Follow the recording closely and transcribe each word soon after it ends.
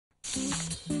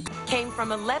came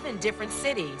from 11 different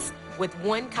cities with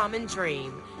one common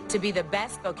dream: to be the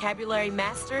best vocabulary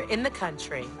master in the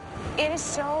country. It is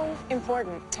so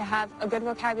important to have a good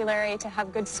vocabulary, to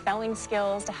have good spelling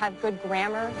skills, to have good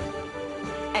grammar.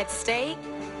 At stake,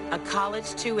 a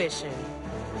college tuition.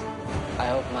 I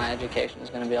hope my education is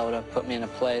going to be able to put me in a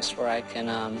place where I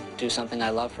can do something I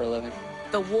love for a living.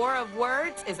 The war of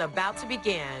words is about to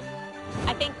begin.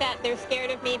 I think that they're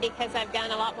scared of me because I've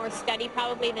done a lot more study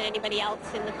probably than anybody else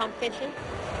in the competition.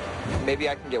 Maybe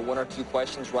I can get one or two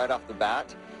questions right off the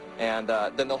bat, and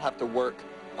then they'll have to work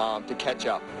to catch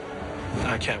up.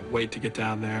 I can't wait to get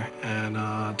down there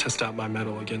and test out my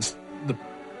mettle against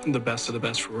the best of the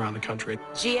best from around the country.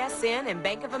 GSN and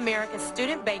Bank of America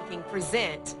Student Banking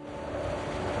present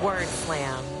Word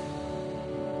Slam.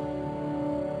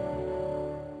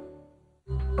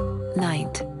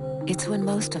 Night. It's when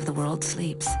most of the world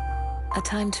sleeps. A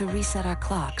time to reset our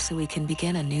clock so we can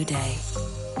begin a new day.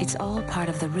 It's all part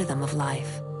of the rhythm of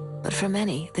life. But for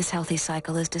many, this healthy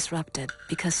cycle is disrupted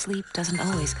because sleep doesn't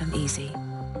always come easy.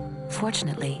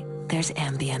 Fortunately, there's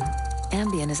Ambien.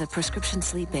 Ambien is a prescription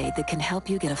sleep aid that can help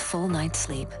you get a full night's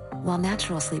sleep. While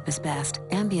natural sleep is best,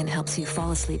 Ambien helps you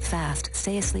fall asleep fast,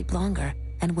 stay asleep longer,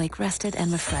 and wake rested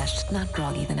and refreshed, not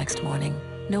groggy the next morning.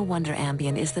 No wonder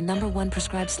Ambien is the #1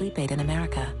 prescribed sleep aid in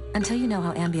America. Until you know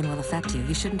how Ambien will affect you,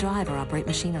 you shouldn't drive or operate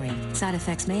machinery. Side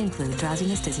effects may include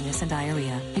drowsiness, dizziness, and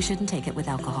diarrhea. You shouldn't take it with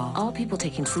alcohol. All people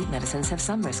taking sleep medicines have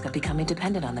some risk of becoming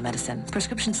dependent on the medicine.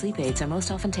 Prescription sleep aids are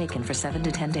most often taken for 7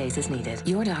 to 10 days as needed.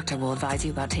 Your doctor will advise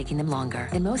you about taking them longer.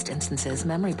 In most instances,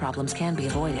 memory problems can be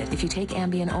avoided if you take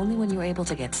Ambien only when you're able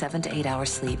to get 7 to 8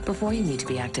 hours sleep before you need to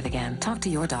be active again. Talk to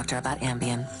your doctor about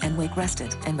Ambien and wake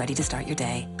rested and ready to start your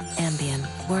day. Ambien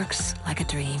works like a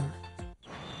dream.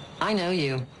 I know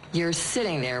you. You're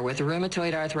sitting there with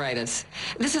rheumatoid arthritis.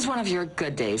 This is one of your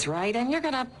good days, right? And you're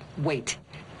gonna wait.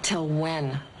 Till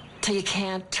when? Till you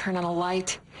can't turn on a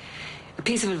light? A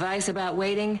piece of advice about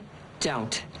waiting?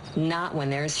 Don't. Not when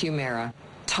there's Humira.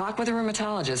 Talk with a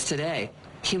rheumatologist today.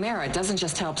 Humira doesn't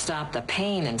just help stop the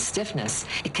pain and stiffness.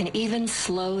 It can even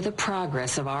slow the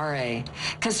progress of RA.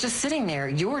 Because just sitting there,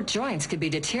 your joints could be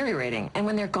deteriorating. And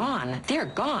when they're gone, they're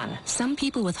gone. Some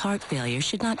people with heart failure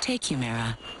should not take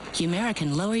Humira. Humira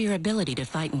can lower your ability to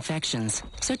fight infections.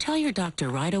 So tell your doctor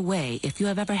right away if you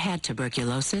have ever had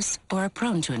tuberculosis or are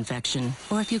prone to infection,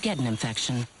 or if you get an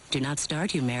infection. Do not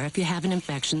start Humira if you have an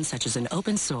infection such as an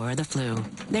open sore or the flu.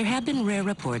 There have been rare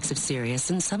reports of serious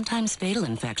and sometimes fatal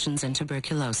infections and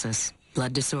tuberculosis.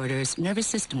 Blood disorders, nervous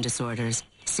system disorders,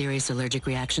 serious allergic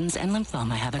reactions, and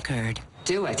lymphoma have occurred.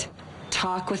 Do it.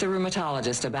 Talk with a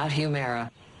rheumatologist about Humira.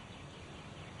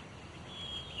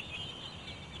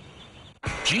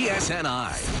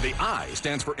 GSNI. The I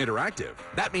stands for interactive.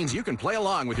 That means you can play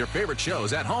along with your favorite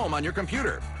shows at home on your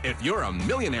computer. If you're a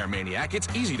millionaire maniac, it's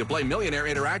easy to play Millionaire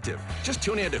Interactive. Just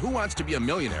tune in to Who Wants to Be a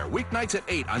Millionaire weeknights at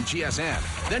 8 on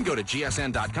GSN. Then go to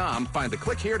GSN.com, find the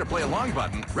Click Here to Play Along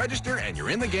button, register, and you're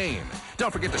in the game.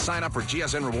 Don't forget to sign up for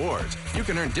GSN Rewards. You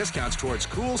can earn discounts towards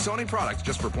cool Sony products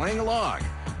just for playing along.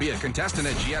 Be a contestant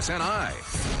at GSNI.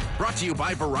 Brought to you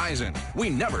by Verizon. We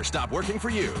never stop working for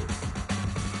you.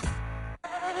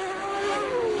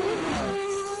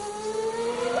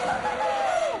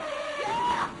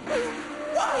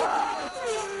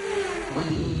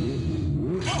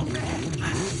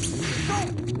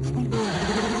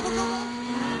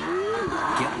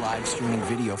 Get live streaming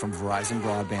video from Verizon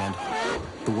Broadband,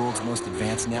 the world's most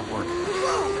advanced network,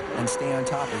 and stay on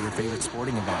top of your favorite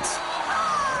sporting events.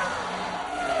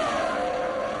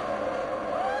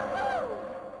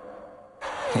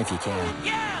 If you can.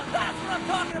 Yeah, that's what I'm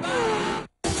talking about!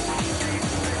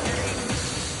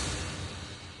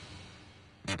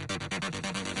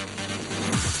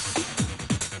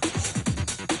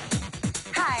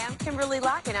 Hi, I'm Kimberley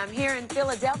Locke, and I'm here in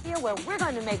Philadelphia where we're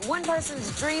going to make one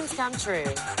person's dreams come true.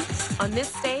 On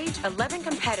this stage, 11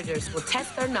 competitors will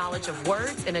test their knowledge of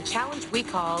words in a challenge we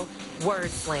call Word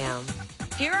Slam.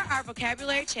 Here are our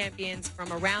vocabulary champions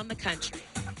from around the country.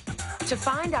 To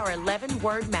find our 11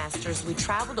 word masters, we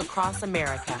traveled across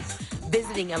America,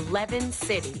 visiting 11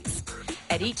 cities.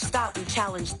 At each stop, we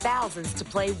challenged thousands to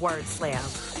play Word Slam,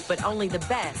 but only the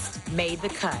best made the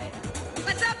cut.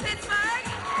 What's up, Pittsburgh?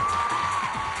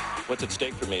 What's at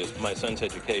stake for me is my son's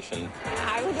education.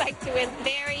 I would like to win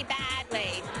very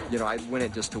badly. You know, I win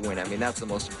it just to win. I mean, that's the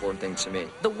most important thing to me.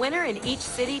 The winner in each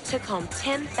city took home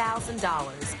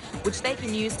 $10,000, which they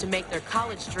can use to make their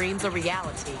college dreams a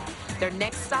reality. Their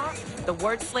next stop, the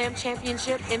Word Slam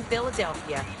Championship in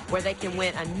Philadelphia, where they can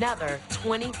win another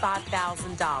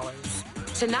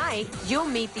 $25,000. Tonight, you'll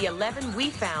meet the 11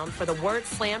 we found for the Word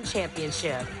Slam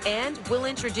Championship. And we'll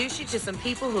introduce you to some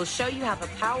people who'll show you how the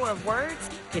power of words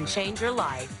can change your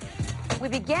life. We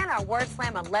began our Word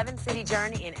Slam 11-city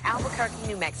journey in Albuquerque,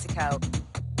 New Mexico.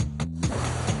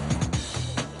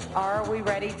 Are we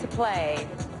ready to play?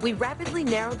 We rapidly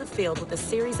narrowed the field with a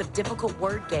series of difficult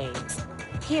word games.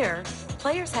 Here,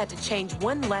 players had to change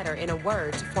one letter in a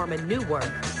word to form a new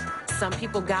word. Some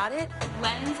people got it.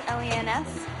 Lens, L-E-N-S.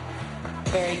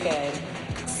 Very good.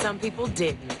 Some people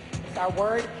didn't. Our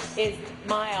word is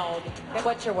mild.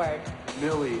 What's your word?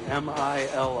 Millie,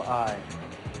 M-I-L-I.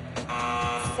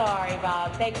 Sorry,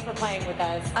 Bob. Thanks for playing with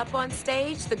us. Up on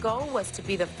stage, the goal was to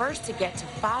be the first to get to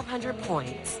 500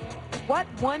 points. What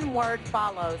one word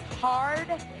follows?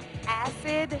 Hard,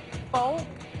 acid, folk,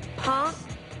 punk,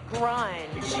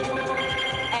 grunge.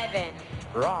 Evan.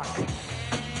 Rock.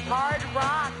 Hard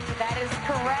rock. That is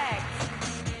correct.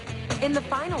 In the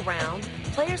final round,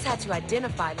 players had to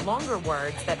identify longer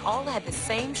words that all had the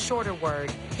same shorter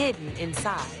word hidden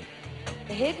inside.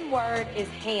 The hidden word is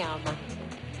ham.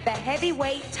 The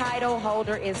heavyweight title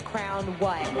holder is crowned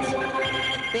what?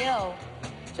 Bill.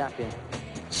 Champion.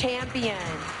 Champion.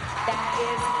 That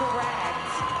is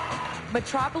correct.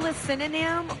 Metropolis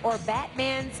synonym or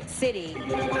Batman's city?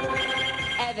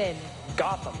 Evan.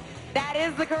 Gotham. That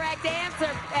is the correct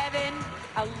answer, Evan.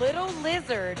 A little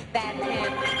lizard that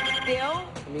can... Bill?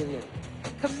 Chameleon.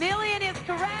 Chameleon is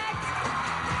correct.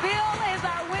 Bill is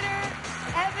our winner.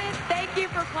 Evan, thank you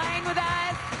for playing with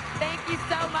us. Thank you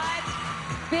so much.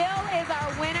 Bill is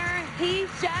our winner. He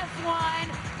just won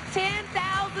 $10,000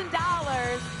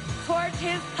 towards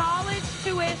his college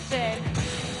tuition.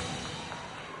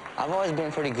 I've always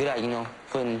been pretty good at,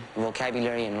 putting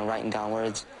vocabulary and writing down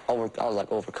words. I was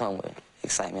like overcome with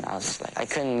excitement. I was just like, I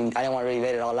didn't want to really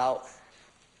let it all out,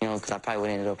 because I probably would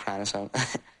have ended up crying or something.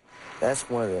 That's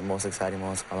one of the most exciting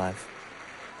moments of my life.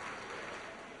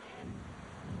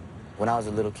 When I was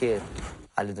a little kid,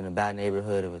 I lived in a bad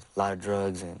neighborhood with a lot of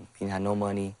drugs and had no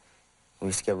money. We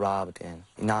used to get robbed, and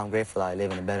now I'm grateful I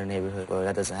live in a better neighborhood where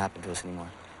that doesn't happen to us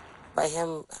anymore. By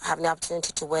him having the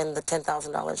opportunity to win the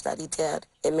 $10,000 that he did,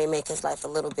 it may make his life a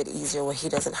little bit easier where he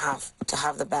doesn't have to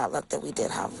have the bad luck that we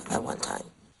did have at one time.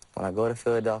 When I go to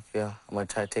Philadelphia, I'm going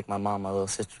to try to take my mom and my little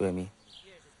sister with me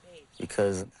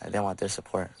because they want their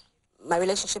support. My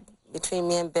relationship between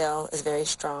me and Bill is very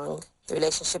strong. The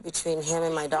relationship between him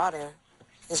and my daughter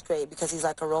is great because he's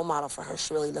like a role model for her.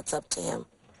 She really looks up to him.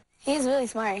 He's really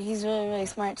smart. He's really, really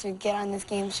smart to get on this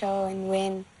game show and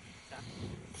win.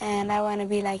 And I want to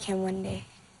be like him one day.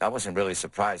 I wasn't really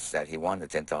surprised that he won the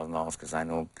 $10,000 because I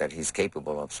know that he's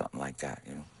capable of something like that,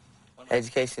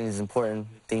 Education is an important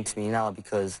thing to me now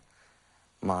because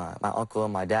my uncle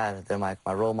and my dad, they're my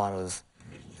role models,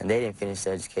 and they didn't finish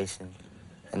their education.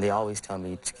 And they always tell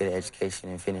me to get an education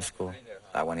and finish school.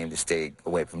 I want him to stay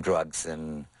away from drugs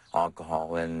and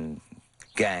alcohol and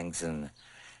gangs, and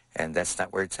that's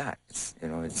not where it's at.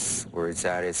 It's where it's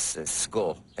at is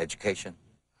school, education.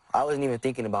 I wasn't even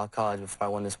thinking about college before I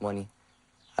won this money.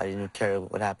 I didn't care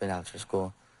what happened after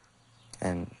school.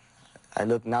 And I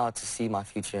look now to see my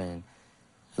future, and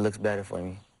it looks better for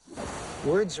me.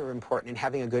 Words are important, and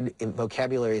having a good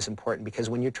vocabulary is important because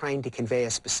when you're trying to convey a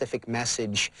specific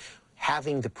message,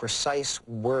 having the precise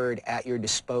word at your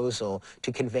disposal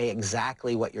to convey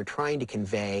exactly what you're trying to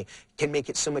convey can make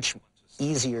it so much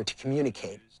easier to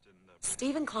communicate.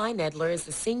 Stephen Kleinedler is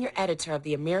the senior editor of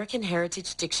the American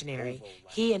Heritage Dictionary.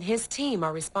 He and his team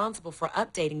are responsible for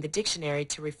updating the dictionary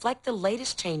to reflect the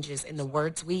latest changes in the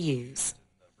words we use.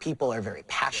 People are very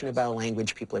passionate about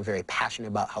language. People are very passionate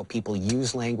about how people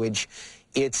use language.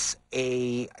 It's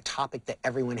a topic that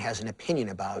everyone has an opinion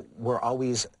about. We're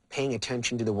always paying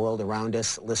attention to the world around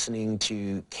us, listening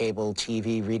to cable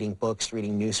TV, reading books,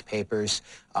 reading newspapers,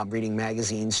 reading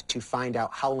magazines to find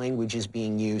out how language is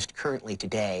being used currently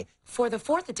today. For the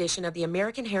 4th edition of the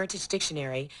American Heritage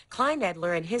Dictionary,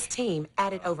 Kleinedler and his team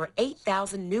added over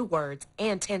 8,000 new words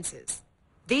and tenses.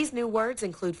 These new words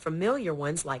include familiar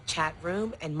ones like chat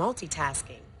room and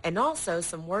multitasking, and also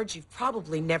some words you've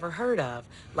probably never heard of,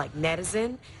 like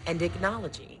netizen and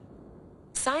ignology.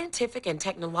 Scientific and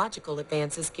technological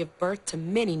advances give birth to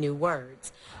many new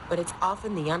words, but it's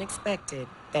often the unexpected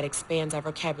that expands our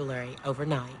vocabulary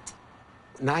overnight.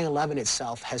 9/11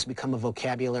 itself has become a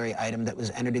vocabulary item that was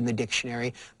entered in the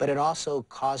dictionary, but it also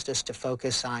caused us to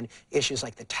focus on issues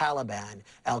like the Taliban,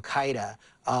 Al-Qaeda,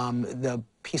 the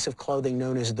piece of clothing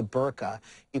known as the burqa.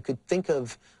 You could think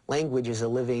of language as a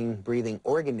living, breathing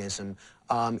organism.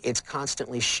 It's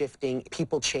constantly shifting.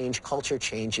 People change, culture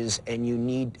changes, and you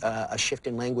need a shift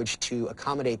in language to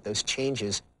accommodate those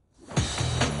changes.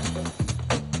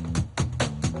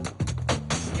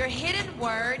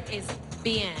 word is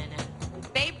bien.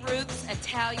 Babe Ruth's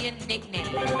Italian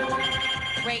nickname.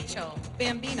 Rachel.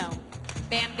 Bambino.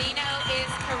 Bambino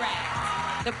is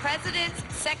correct. The president's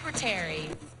secretary.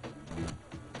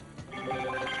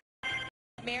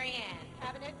 Mary Ann.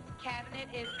 Cabinet. Cabinet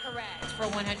is correct for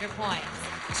 100 points.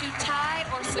 To tie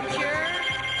or secure,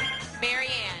 Mary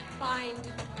Ann.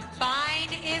 Find.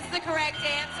 Find is the correct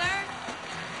answer.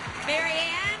 Mary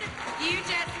Ann, you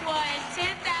just won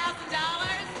 $10,000.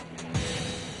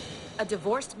 A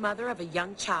divorced mother of a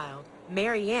young child,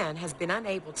 Mary Ann has been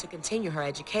unable to continue her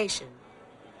education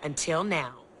until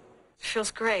now. It feels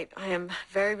great. I am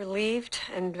very relieved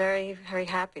and very, very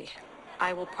happy.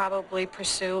 I will probably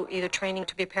pursue either training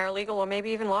to be a paralegal or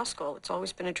maybe even law school. It's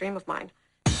always been a dream of mine.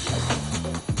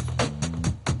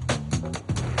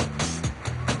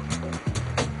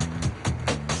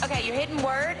 Okay, your hidden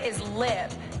word is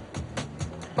lip.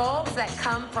 Bulbs that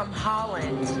come from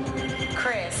Holland.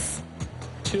 Chris.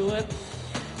 Tulip.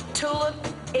 Tulip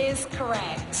is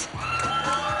correct for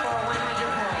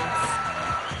 100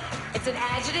 points. It's an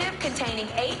adjective containing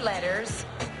 8 letters.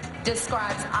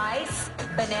 Describes ice,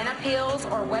 banana peels,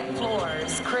 or wet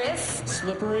floors. Chris?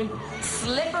 Slippery.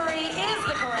 Slippery is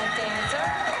the correct answer.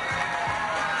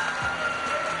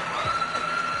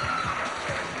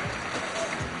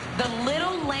 The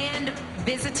little land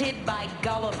visited by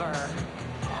Gulliver.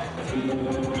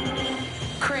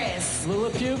 Chris?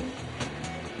 Lilliput.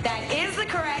 That is the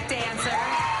correct answer.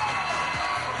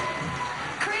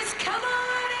 Chris, come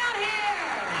on out here.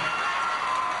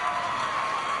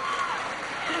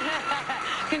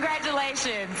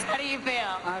 Congratulations. How do you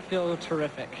feel? I feel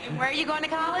terrific. And where are you going to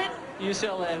college?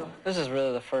 UCLA. This is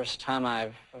really the first time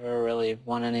I've ever really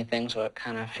won anything, so it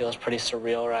kind of feels pretty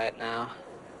surreal right now.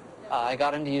 I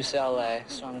got into UCLA,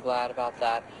 so I'm glad about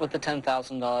that. With the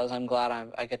 $10,000, I'm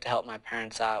glad I get to help my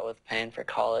parents out with paying for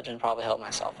college and probably help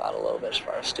myself out a little bit as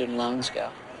far as student loans go.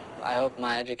 I hope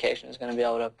my education is going to be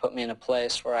able to put me in a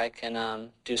place where I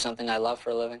can do something I love for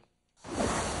a living.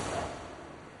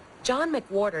 John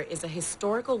McWhorter is a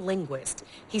historical linguist.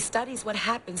 He studies what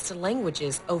happens to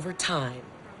languages over time.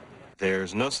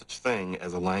 There's no such thing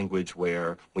as a language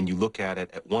where when you look at it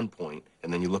at one point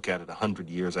and then you look at it 100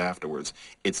 years afterwards,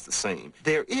 it's the same.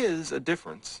 There is a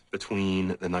difference between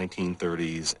the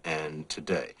 1930s and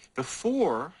today.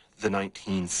 Before the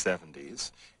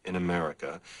 1970s in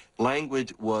America,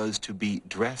 language was to be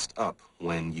dressed up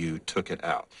when you took it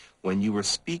out. When you were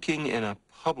speaking in a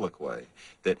public way,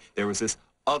 that there was this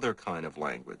other kind of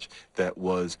language that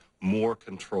was more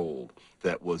controlled,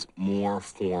 that was more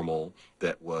formal,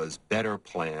 that was better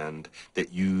planned,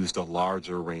 that used a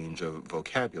larger range of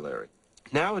vocabulary.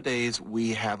 Nowadays,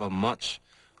 we have a much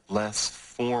less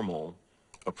formal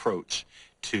approach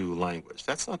to language.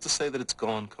 That's not to say that it's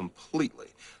gone completely,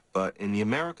 but in the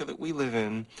America that we live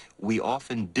in, we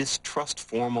often distrust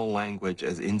formal language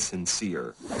as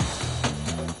insincere.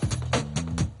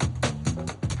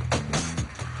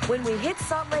 When we hit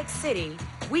Salt Lake City,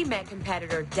 we met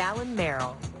competitor Dallin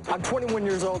Merrill. I'm 21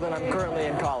 years old and I'm currently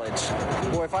in college.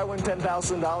 Boy, if I win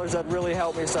 $10,000, that'd really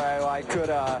help me so I could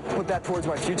put that towards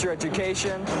my future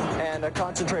education and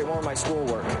concentrate more on my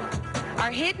schoolwork.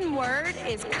 Our hidden word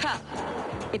is cup.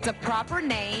 It's a proper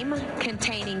name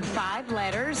containing 5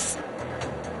 letters.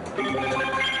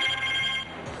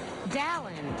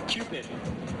 Dallin. Cupid.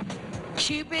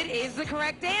 Cupid is the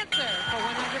correct answer for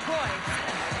 100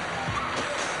 points.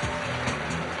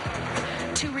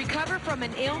 To recover from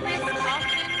an illness,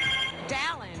 often,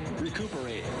 Dallin.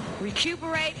 Recuperate.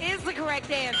 Recuperate is the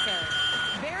correct answer.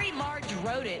 Very large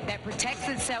rodent that protects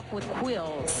itself with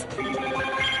quills.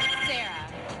 Sarah.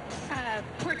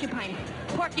 Porcupine.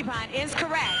 Porcupine is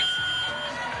correct.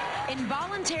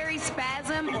 Involuntary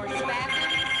spasm or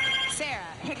spasms,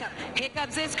 Sarah. Hiccup.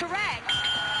 Hiccups is correct.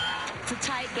 It's a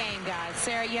tight game, guys.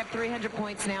 Sarah, you have 300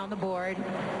 points now on the board.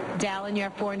 Dallin, you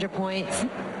have 400 points.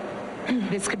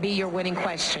 This could be your winning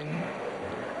question.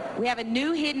 We have a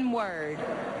new hidden word.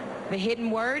 The hidden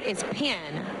word is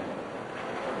pen.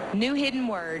 New hidden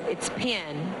word, it's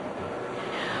pen.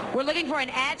 We're looking for an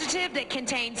adjective that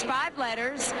contains 5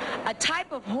 letters, a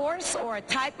type of horse or a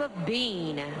type of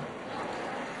bean.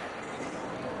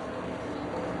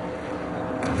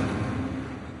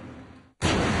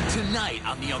 Tonight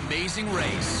on The Amazing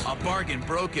Race, a bargain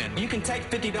broken. You can take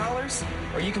 $50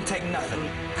 or you can take nothing.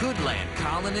 Could land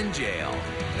Colin in jail.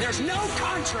 There's no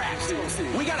contract.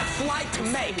 We got a flight to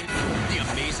make. The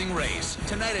Amazing Race,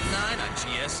 tonight at 9 on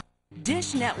GSN.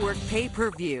 Dish Network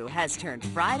Pay-Per-View has turned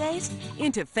Fridays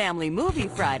into Family Movie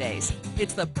Fridays.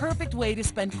 It's the perfect way to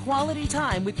spend quality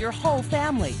time with your whole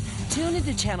family. Tune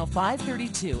into Channel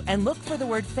 532 and look for the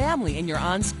word family in your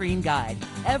on-screen guide.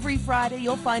 Every Friday,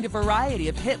 you'll find a variety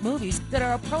of hit movies that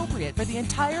are appropriate for the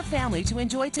entire family to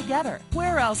enjoy together.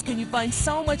 Where else can you find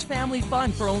so much family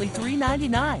fun for only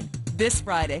 $3.99? This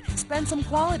Friday, spend some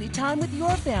quality time with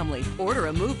your family. Order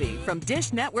a movie from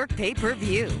Dish Network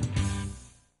Pay-Per-View.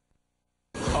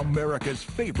 America's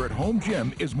favorite home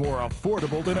gym is more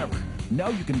affordable than ever. Now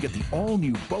you can get the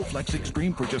all-new Bowflex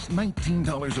Extreme for just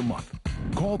 $19 a month.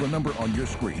 Call the number on your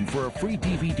screen for a free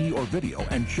DVD or video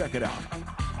and check it out.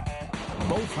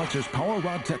 Bowflex's Power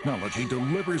Rod technology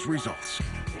delivers results.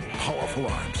 Powerful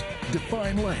arms,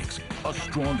 defined legs, a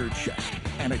stronger chest,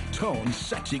 and a toned,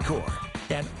 sexy core.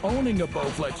 And owning a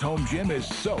Bowflex home gym is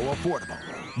so affordable.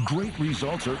 Great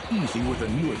results are easy with a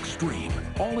new Extreme.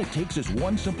 All it takes is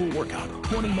one simple workout,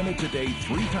 20 minutes a day,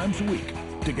 3 times a week,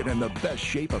 to get in the best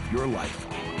shape of your life.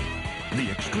 The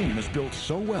Extreme is built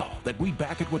so well that we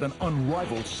back it with an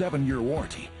unrivaled 7-year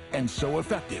warranty. And so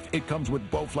effective, it comes with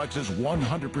Bowflex's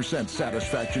 100%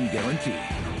 satisfaction guarantee.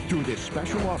 Through this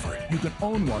special offer, you can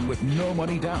own one with no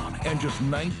money down and just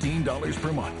 $19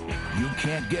 per month. You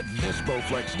can't get this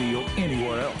Bowflex deal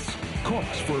anywhere else. Call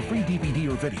us for a free DVD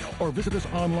or video, or visit us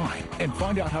online and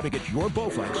find out how to get your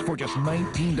Bowflex for just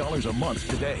 $19 a month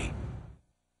today.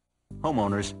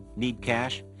 Homeowners need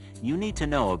cash? You need to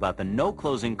know about the no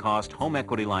closing cost home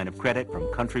equity line of credit from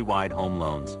Countrywide Home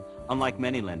Loans. Unlike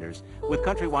many lenders, with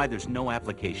Countrywide there's no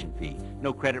application fee,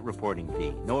 no credit reporting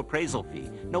fee, no appraisal fee,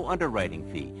 no underwriting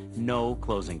fee, no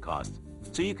closing costs.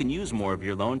 So you can use more of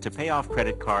your loan to pay off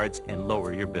credit cards and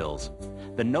lower your bills.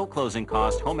 The no closing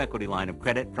cost home equity line of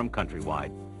credit from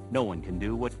Countrywide. No one can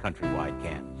do what Countrywide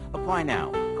can. Apply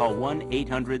now. Call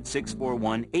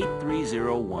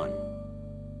 1-800-641-8301.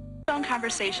 Phone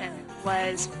conversation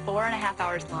was 4.5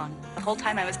 hours long. The whole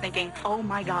time I was thinking, oh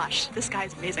my gosh, this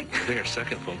guy's amazing. I think our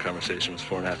second phone conversation was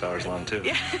 4.5 hours long too.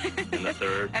 Yeah. And the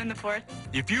third. And the fourth.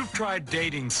 If you've tried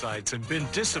dating sites and been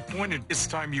disappointed, it's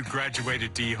time you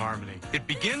graduated to eHarmony. It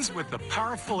begins with the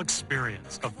powerful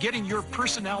experience of getting your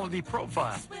personality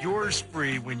profile. Yours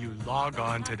free when you log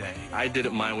on today. I did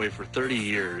it my way for 30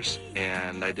 years,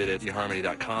 and I did it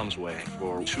eHarmony.com's way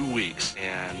for 2 weeks,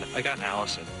 and I got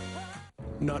Allison.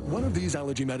 Not one of these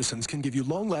allergy medicines can give you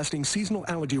long-lasting seasonal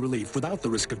allergy relief without the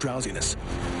risk of drowsiness.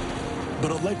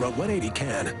 But Allegra 180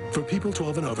 can. For people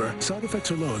 12 and over, side effects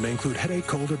alone may include headache,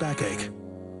 cold, or backache.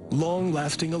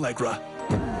 Long-lasting Allegra.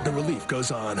 The relief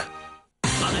goes on.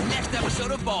 On the next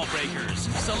episode of Ball Breakers,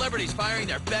 celebrities firing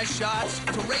their best shots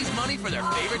to raise money for their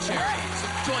favorite charities.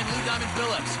 Join Lee Diamond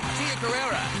Phillips, Tia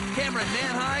Carrera, Cameron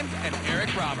Manheim, and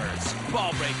Eric Roberts.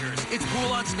 Ball Breakers, it's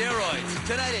Pool on Steroids,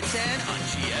 tonight at 10 on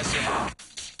GSN.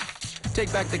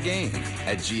 Take back the game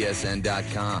at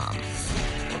GSN.com.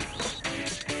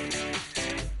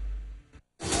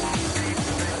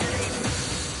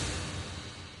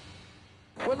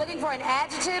 We're looking for an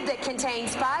adjective that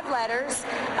contains 5 letters,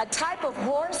 a type of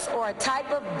horse, or a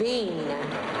type of bean.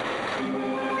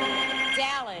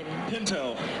 Dallin.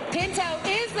 Pinto. Pinto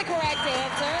is the correct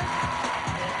answer.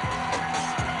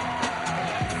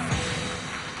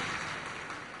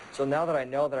 So now that I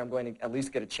know that I'm going to at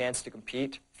least get a chance to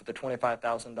compete for the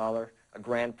 $25,000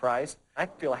 grand prize, I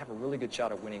feel I have a really good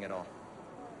shot at winning it all.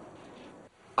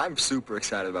 I'm super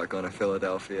excited about going to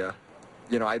Philadelphia.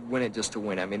 You know, I'd win it just to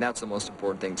win. I mean, that's the most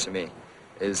important thing to me,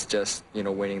 is just, you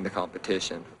know, winning the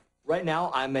competition. Right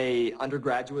now, I'm a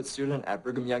undergraduate student at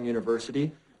Brigham Young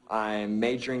University. I'm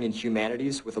majoring in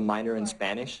humanities with a minor in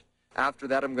Spanish. After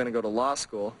that, I'm going to go to law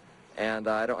school, and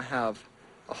I don't have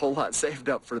a whole lot saved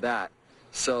up for that.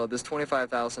 So this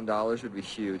 $25,000 would be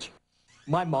huge.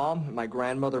 My mom, my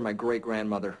grandmother, my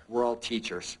great-grandmother, we're all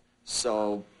teachers.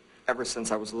 So ever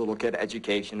since I was a little kid,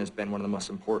 education has been one of the most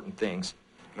important things.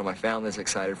 You know, my family's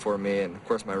excited for me, and of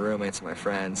course my roommates and my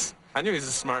friends. I knew he was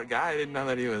a smart guy. I didn't know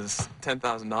that he was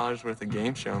 $10,000 worth of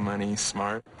game show money. He's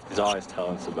smart. He's always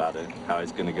telling us about it, how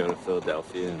he's going to go to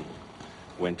Philadelphia and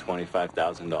win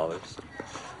 $25,000.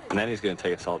 And then he's going to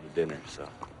take us all to dinner, so.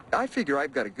 I figure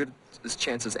I've got a good as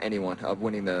chance as anyone of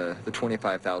winning the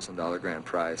 $25,000 grand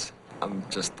prize. I'm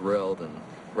just thrilled and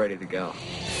ready to go.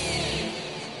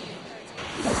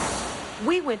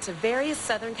 We went to various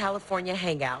Southern California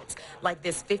hangouts, like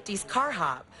this 50s car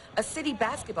hop, a city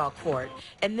basketball court,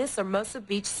 and this Hermosa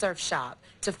Beach surf shop,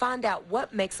 to find out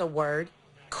what makes a word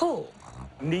cool.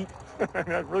 Neat. I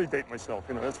mean, I'd really date myself.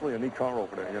 You know, that's really a neat car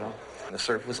over there, you know. The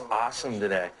surf was awesome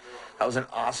today. That was an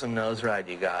awesome nose ride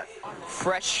you got.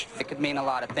 Fresh, it could mean a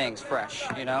lot of things, fresh,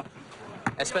 you know?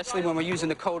 Especially when we're using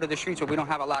the code of the streets where we don't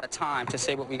have a lot of time to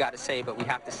say what we got to say, but we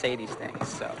have to say these things,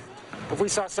 so. If we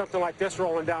saw something like this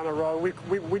rolling down the road,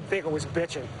 we'd think it was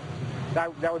bitching.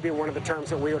 That would be one of the terms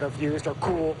that we would have used, or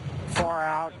cool, far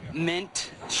out.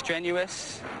 Mint,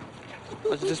 strenuous.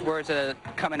 Those are just words that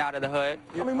are coming out of the hood.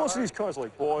 I mean, most of these cars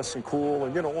like boss and cool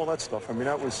and, all that stuff. I mean,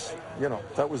 that was,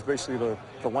 that was basically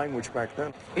the language back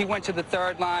then. He went to the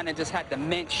third line and just had the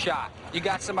mint shot. You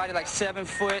got somebody like 7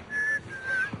 foot,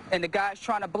 and the guy's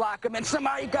trying to block him, and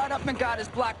somebody got up and got his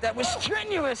block. That was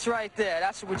strenuous right there.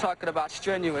 That's what we're talking about,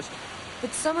 strenuous.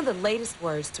 But some of the latest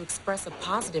words to express a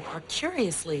positive are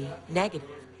curiously negative.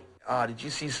 Did you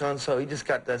see so-and-so? He just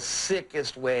got the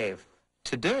sickest wave.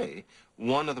 Today,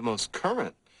 one of the most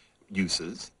current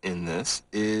uses in this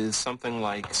is something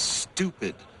like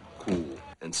stupid cool.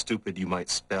 And stupid you might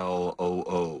spell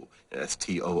O-O,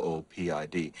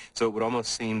 S-T-O-O-P-I-D. So it would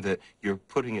almost seem that you're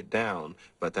putting it down,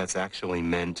 but that's actually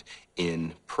meant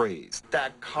in praise.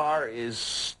 That car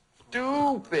is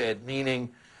stupid, meaning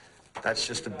that's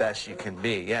just the best you can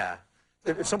be, yeah.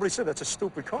 If somebody said that's a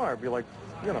stupid car, I'd be like,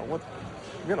 what,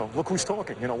 look who's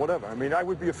talking, whatever. I mean, I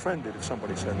would be offended if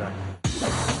somebody said that.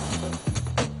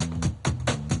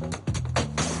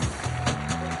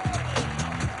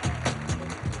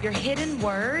 Your hidden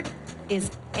word is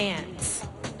ants.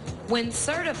 When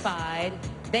certified,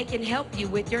 they can help you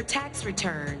with your tax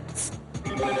returns.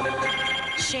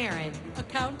 Sharon.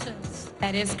 Accountants.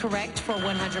 That is correct for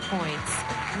 100 points.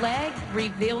 Leg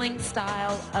revealing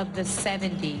style of the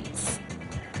 70s.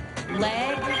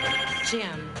 Leg,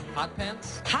 Jim. Hot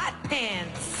pants? Hot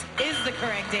pants is the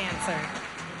correct answer.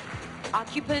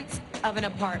 Occupants of an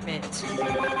apartment.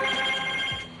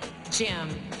 Jim.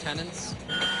 Tenants.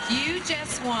 You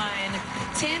just won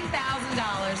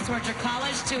 $10,000 towards your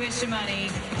college tuition money.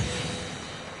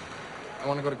 I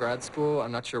want to go to grad school.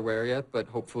 I'm not sure where yet, but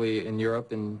hopefully in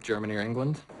Europe, in Germany or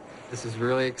England. This is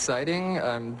really exciting.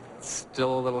 I'm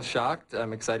still a little shocked.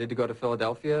 I'm excited to go to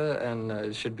Philadelphia, and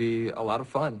it should be a lot of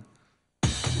fun.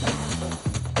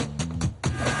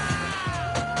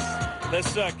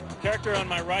 This character on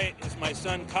my right is my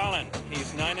son, Colin.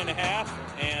 He's 9½,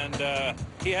 and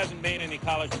he hasn't made any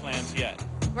college plans yet.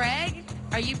 Greg,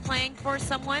 are you playing for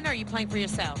someone, or are you playing for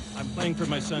yourself? I'm playing for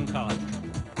my son, Colin.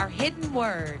 Our hidden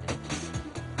word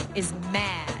is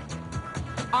mad.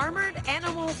 Armored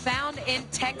animal found in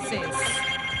Texas.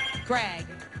 Greg.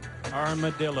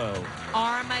 Armadillo.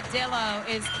 Armadillo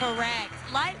is correct.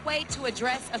 Lightweight to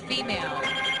address a female.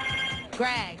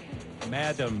 Greg.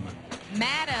 Madam.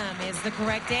 Madam is the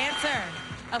correct answer.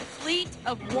 A fleet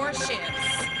of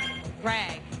warships.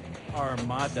 Greg.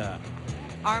 Armada.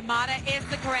 Armada is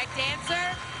the correct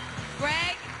answer.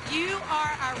 Greg, you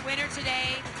are our winner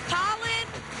today. Colin,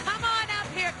 come on up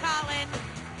here, Colin.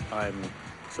 I'm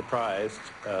surprised.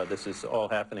 This is all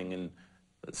happening in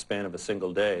the span of a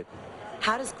single day.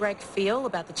 How does Greg feel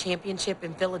about the championship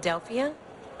in Philadelphia?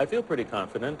 I feel pretty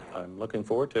confident. I'm looking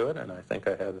forward to it, and I think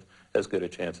I have as good a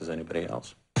chance as anybody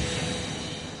else.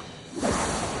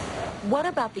 What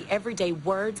about the everyday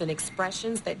words and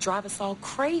expressions that drive us all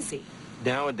crazy?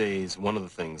 Nowadays, one of the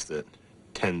things that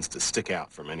tends to stick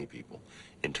out for many people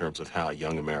in terms of how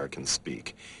young Americans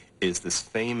speak is this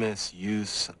famous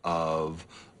use of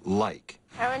like.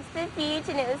 I went to the beach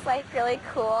and it was really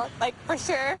cool, for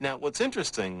sure. Now, what's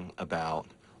interesting about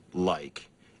like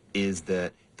is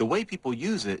that the way people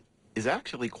use it is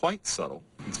actually quite subtle.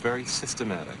 It's very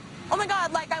systematic. Oh my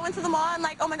God, I went to the mall and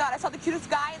oh my God, I saw the cutest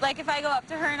guy. If I go up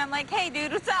to her and I'm like, hey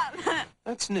dude, what's up?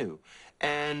 That's new.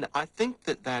 And I think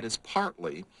that that is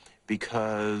partly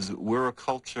because we're a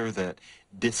culture that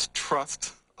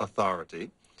distrusts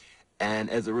authority. And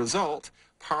as a result,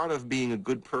 part of being a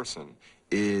good person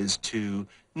is to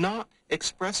not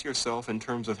express yourself in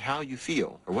terms of how you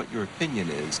feel or what your opinion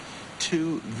is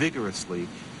too vigorously,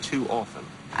 too often.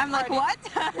 I'm like, what?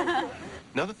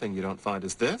 Another thing you don't find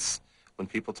is this. When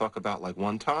people talk about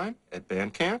one time at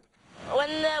band camp.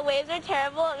 When the waves are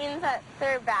terrible, it means that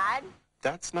they're bad.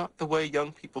 That's not the way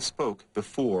young people spoke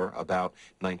before about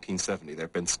 1970. There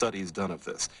have been studies done of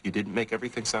this. You didn't make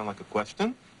everything sound like a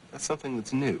question. That's something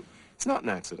that's new. It's not an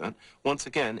accident. Once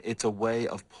again, it's a way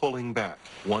of pulling back.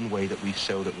 One way that we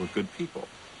show that we're good people.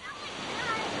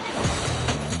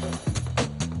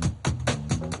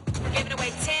 We're giving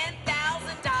away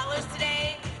 $10,000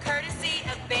 today, courtesy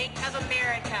of Bank of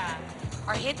America.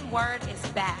 Our hidden word is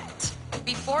bat.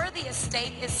 Before the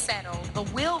estate is settled, the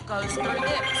will goes through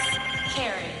this.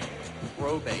 Carrie.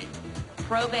 Probate.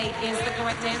 Probate is the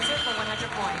correct answer for 100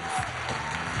 points.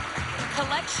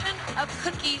 Collection of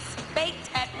cookies baked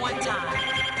at one time.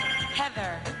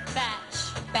 Heather.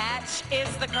 Batch. Batch is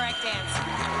the correct answer.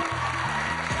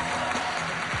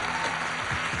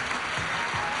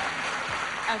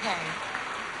 Okay.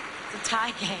 It's a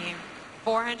tie game.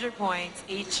 400 points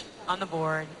each on the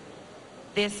board.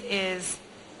 This is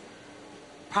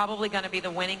probably going to be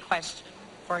the winning question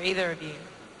for either of you.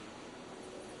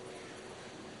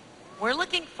 We're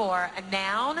looking for a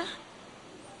noun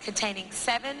containing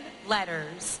 7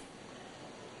 letters,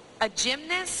 a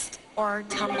gymnast or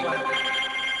tumbler.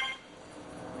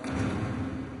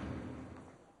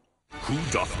 Who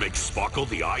doth make sparkle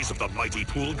the eyes of the mighty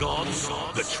pool gods?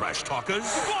 The trash talkers?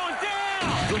 Going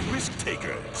down! The risk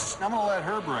takers. I'm gonna let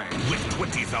her bring. With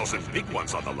 20,000 big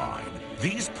ones on the line,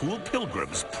 these pool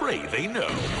pilgrims pray they know.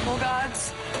 Pool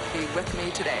gods, be with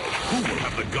me today. Who will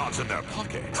have the gods in their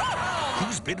pocket?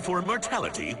 Whose bid for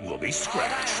immortality will be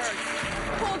scratched?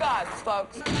 Pool gods,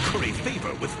 folks. Curry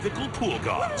favor with fickle pool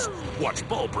gods. Watch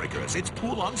Ball Breakers, it's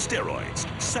pool on steroids.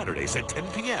 Saturdays at 10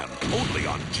 p.m. only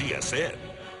on GSN.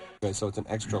 Okay, so it's an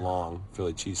extra long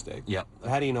Philly cheesesteak. Yep.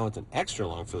 How do you know it's an extra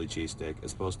long Philly cheesesteak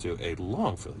as opposed to a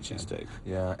long Philly cheesesteak?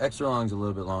 Yeah, extra long's a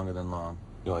little bit longer than long.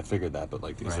 You know, I figured that, but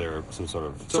like, is there some sort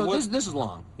of... So this is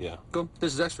long. Yeah. Go.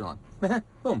 This is extra long.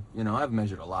 Boom. You know, I've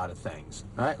measured a lot of things.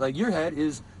 All right? Like, your head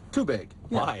is too big.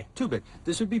 Yeah, why? Too big.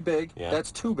 This would be big. Yeah.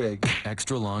 That's too big.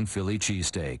 Extra long Philly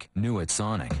cheesesteak. New at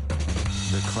Sonic.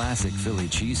 The classic Philly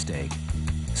cheesesteak.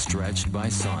 Stretched by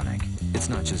Sonic. It's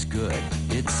not just good,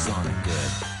 it's Sonic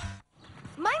good.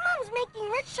 My mom's making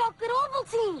rich chocolate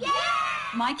Ovaltine. Yeah!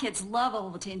 My kids love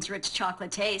Ovaltine's rich chocolate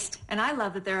taste. And I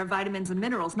love that there are vitamins and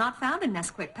minerals not found in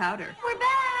Nesquik powder. We're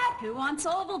back! Who wants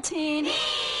Ovaltine? Me!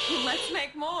 Let's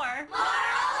make more. More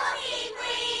Ovaltine,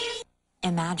 please!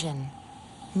 Imagine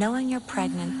knowing you're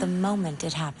pregnant the moment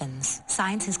it happens.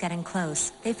 Science is getting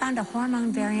close. They found a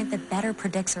hormone variant that better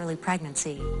predicts early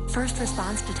pregnancy. First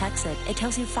Response detects it. It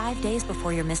tells you 5 days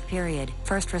before your missed period.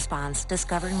 First Response,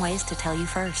 discovering ways to tell you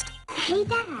first. Hey,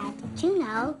 Dad, did you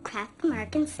know Kraft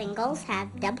American Singles have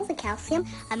double the calcium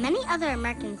and many other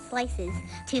American slices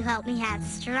to help me have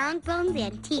strong bones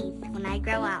and teeth when I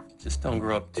grow up? Just don't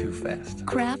grow up too fast.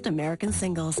 Kraft American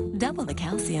Singles, double the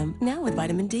calcium, now with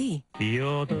vitamin D.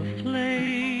 You're the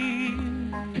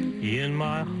flame in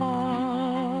my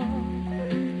heart,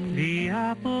 the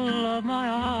apple of my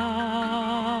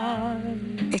eye.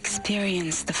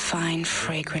 Experience the fine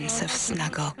fragrance of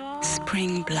Snuggle,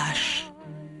 Spring Blush.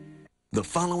 The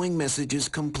following message is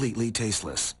completely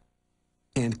tasteless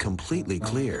and completely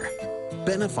clear.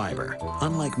 Benefiber.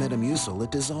 Unlike Metamucil,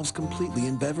 it dissolves completely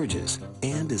in beverages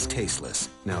and is tasteless.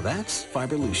 Now that's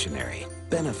fiberlutionary.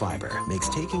 Benefiber makes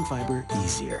taking fiber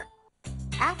easier.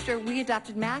 After we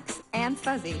adopted Max and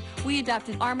Fuzzy, we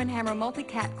adopted Arm & Hammer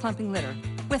Multi-Cat Clumping Litter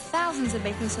with thousands of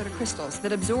baking soda crystals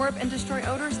that absorb and destroy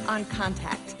odors on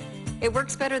contact. It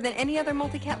works better than any other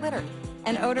multi-cat litter.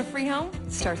 An odor-free home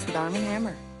starts with Arm &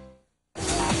 Hammer.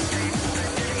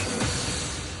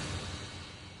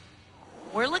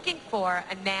 We're looking for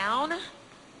a noun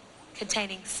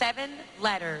containing 7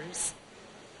 letters,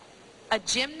 a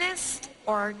gymnast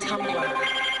or tumbler.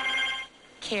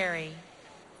 Carrie.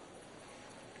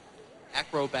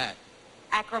 Acrobat.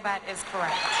 Acrobat is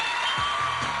correct.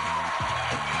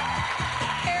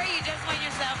 Carrie, you just won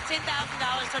yourself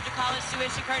 $10,000 towards your college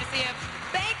tuition courtesy of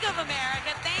Bank of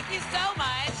America. Thank you so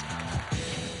much.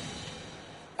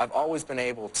 I've always been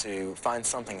able to find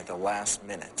something at the last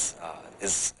minute,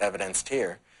 is evidenced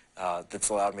here, that's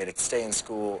allowed me to stay in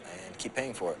school and keep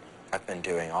paying for it. I've been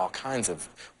doing all kinds of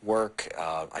work.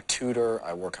 I tutor,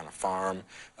 I work on a farm.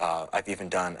 I've even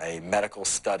done a medical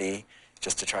study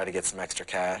just to try to get some extra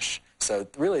cash. So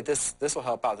really this will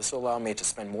help out. This will allow me to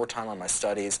spend more time on my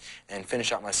studies and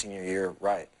finish out my senior year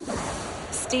right.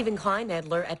 Stephen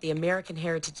Kleinedler at the American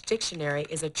Heritage Dictionary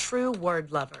is a true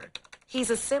word lover. He's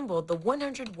assembled the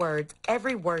 100 words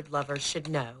every word lover should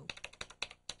know.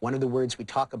 One of the words we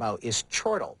talk about is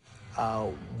chortle,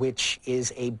 which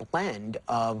is a blend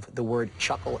of the word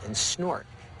chuckle and snort.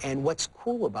 And what's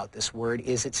cool about this word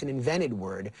is it's an invented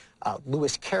word.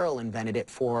 Lewis Carroll invented it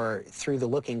for Through the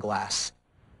Looking Glass.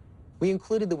 We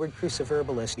included the word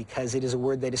cruciverbalist because it is a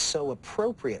word that is so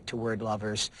appropriate to word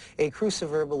lovers. A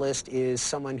cruciverbalist is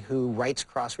someone who writes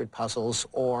crossword puzzles,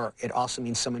 or it also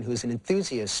means someone who is an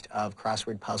enthusiast of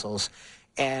crossword puzzles.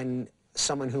 And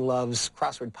someone who loves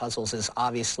crossword puzzles is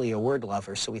obviously a word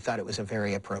lover, so we thought it was a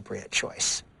very appropriate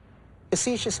choice.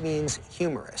 Facetious means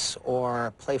humorous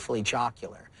or playfully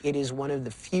jocular. It is one of the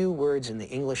few words in the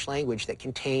English language that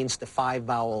contains the 5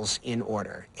 vowels in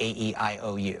order,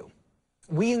 A-E-I-O-U.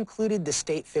 We included the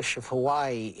state fish of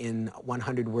Hawaii in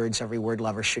 100 words every word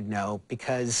lover should know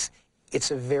because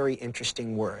it's a very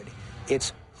interesting word.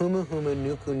 It's huma huma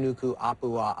nuku nuku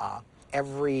apua'a.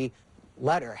 Every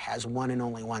letter has one and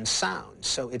only one sound,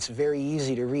 so it's very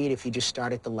easy to read if you just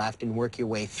start at the left and work your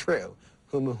way through.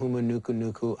 Huma huma nuku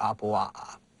nuku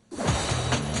apua'a.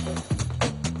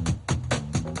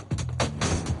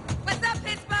 What's up,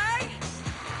 Pittsburgh?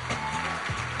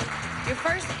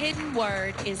 first hidden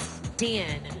word is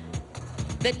den.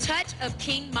 The touch of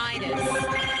King Midas.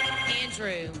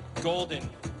 Andrew. Golden.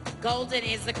 Golden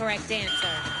is the correct answer.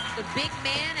 The big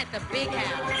man at the big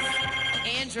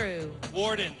house. Andrew.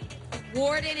 Warden.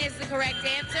 Warden is the correct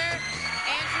answer.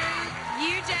 Andrew,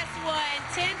 you just won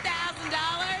 $10,000.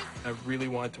 I really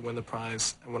wanted to win the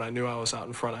prize, and when I knew I was out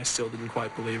in front, I still didn't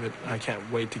quite believe it. I can't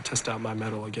wait to test out my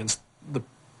medal against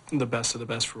the best of the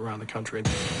best from around the country.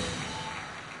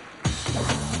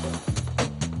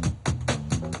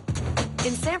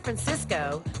 In San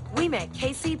Francisco, we met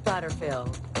Casey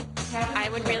Butterfield. I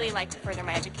would really like to further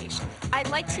my education. I'd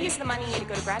like to use the money to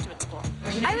go to graduate school.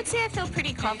 I would say I feel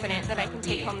pretty confident that I can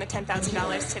take home the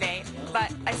 $10,000 today,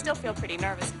 but I still feel pretty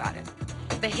nervous about it.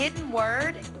 The hidden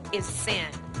word is sin.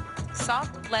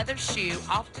 Soft leather shoe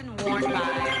often worn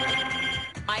by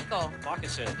Michael.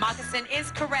 Moccasin. Moccasin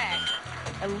is correct.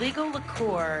 A legal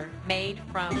liqueur made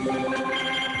from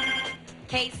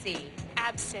Casey.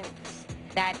 Absinthe.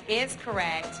 That is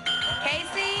correct.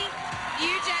 Casey,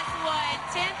 you just won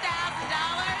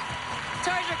 $10,000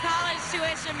 towards your college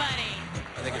tuition money.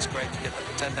 I think it's great to get the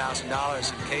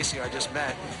 $10,000. And Casey, I just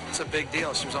met, it's a big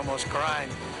deal. She was almost crying.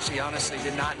 She honestly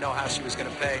did not know how she was going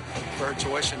to pay for her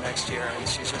tuition next year. And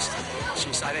she's,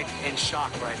 I think, in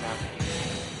shock right now.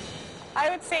 I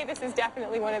would say this is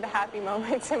definitely one of the happy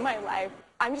moments in my life.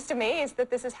 I'm just amazed that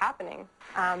this is happening.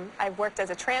 I've worked as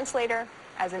a translator,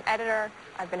 as an editor,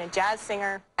 I've been a jazz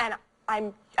singer, and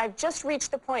I've just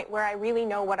reached the point where I really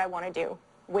know what I want to do,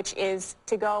 which is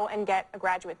to go and get a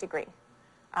graduate degree.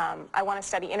 I want to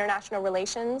study international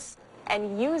relations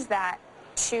and use that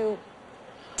to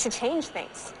change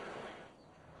things.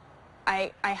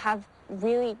 I have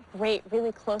really great,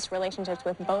 really close relationships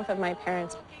with both of my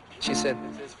parents. She said,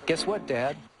 "Guess what,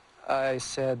 Dad?" I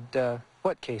said,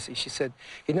 "What, Casey?" She said,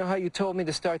 "You know how you told me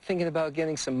to start thinking about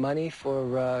getting some money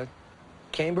for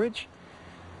Cambridge?"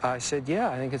 I said, "Yeah,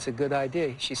 I think it's a good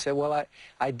idea." She said, "Well,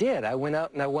 I did. I went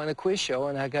out and I won a quiz show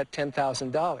and I got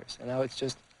 $10,000." And I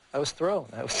was thrown.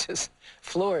 I was just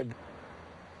floored.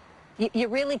 You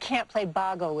really can't play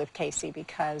boggle with Casey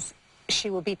because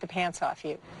she will beat the pants off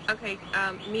you. Okay,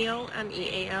 Meal,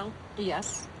 M-E-A-L?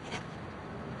 Yes.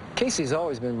 Casey's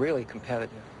always been really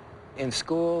competitive. In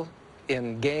school,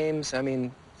 in games, I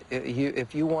mean,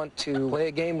 if you want to play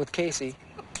a game with Casey,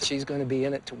 she's going to be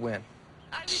in it to win.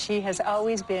 She has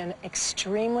always been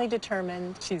extremely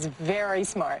determined. She's very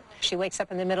smart. She wakes up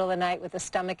in the middle of the night with a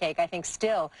stomach ache. I think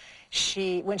still,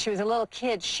 when she was a little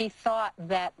kid, she thought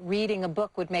that reading a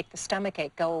book would make the stomach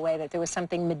ache go away, that there was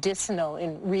something medicinal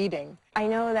in reading. I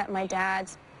know that my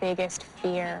dad's biggest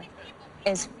fear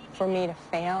is for me to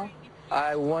fail.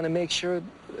 I want to make sure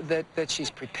that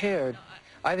she's prepared.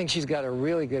 I think she's got a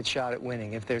really good shot at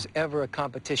winning. If there's ever a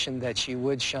competition that she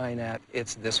would shine at,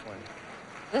 it's this one.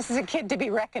 This is a kid to be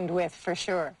reckoned with, for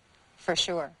sure. For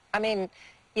sure. I mean,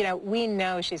 you know, we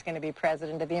know she's going to be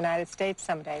president of the United States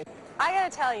someday. I got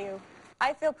to tell you,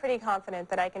 I feel pretty confident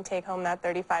that I can take home that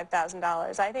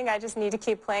 $35,000. I think I just need to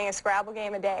keep playing a Scrabble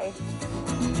game a day.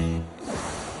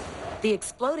 The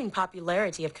exploding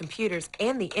popularity of computers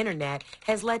and the internet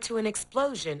has led to an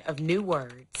explosion of new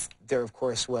words. There, of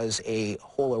course, was a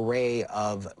whole array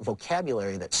of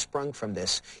vocabulary that sprung from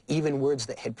this. Even words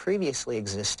that had previously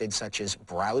existed, such as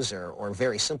browser, or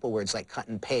very simple words like cut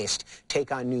and paste,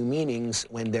 take on new meanings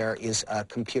when there is a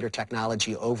computer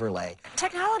technology overlay.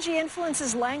 Technology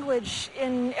influences language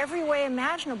in every way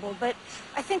imaginable, but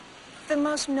I think the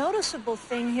most noticeable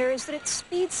thing here is that it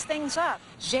speeds things up.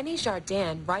 Jenny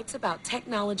Jardin writes about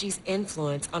technology's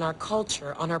influence on our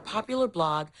culture on her popular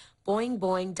blog,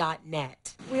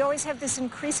 boingboing.net. We always have this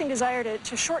increasing desire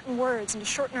to shorten words and to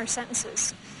shorten our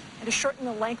sentences and to shorten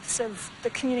the lengths of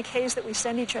the communiques that we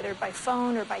send each other by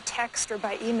phone or by text or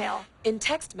by email. In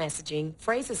text messaging,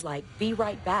 phrases like "be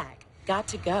right back," "got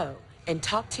to go," and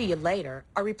 "talk to you later"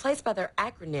 are replaced by their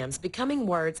acronyms, becoming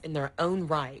words in their own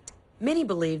right. Many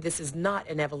believe this is not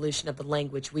an evolution of the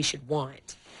language we should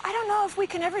want. I don't know if we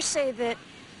can ever say that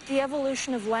the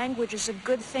evolution of language is a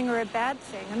good thing or a bad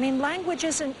thing. I mean, language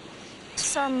isn't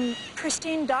some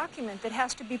pristine document that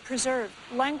has to be preserved.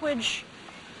 Language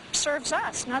serves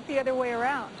us, not the other way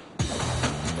around.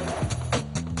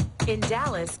 In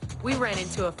Dallas, we ran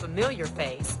into a familiar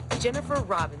face, Jennifer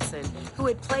Robinson, who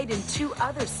had played in 2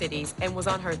 other cities and was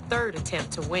on her 3rd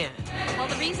attempt to win. Well,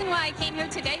 the reason why I came here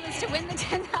today was to win the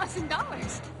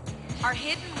 $10,000. Our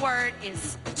hidden word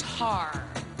is tar,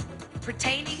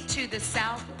 pertaining to the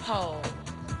South Pole.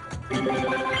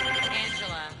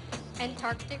 Angela.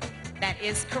 Antarctic. That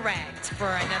is correct for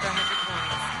another 100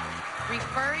 points.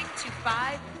 Referring to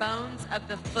 5 bones of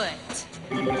the foot.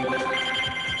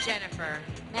 Jennifer.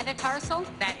 Metatarsal?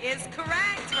 That is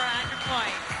correct for 100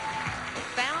 points.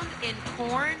 Found in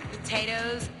corn,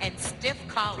 potatoes, and stiff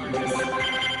collars.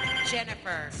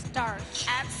 Jennifer. Starch.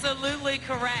 Absolutely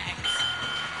correct.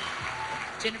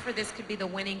 Jennifer, this could be the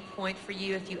winning point for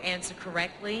you if you answer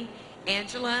correctly.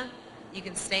 Angela, you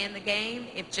can stay in the game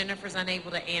if Jennifer's unable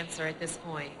to answer at this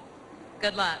point.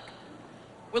 Good luck.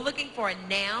 We're looking for a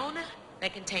noun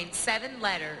that contains 7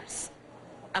 letters.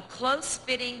 A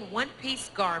close-fitting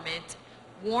one-piece garment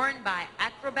worn by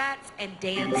acrobats and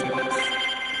dancers.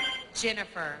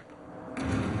 Jennifer.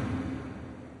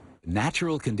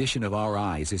 Natural condition of our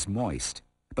eyes is moist,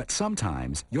 but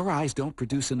sometimes your eyes don't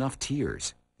produce enough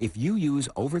tears. If you use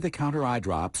over-the-counter eye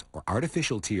drops or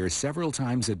artificial tears several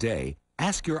times a day,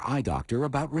 ask your eye doctor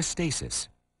about Restasis.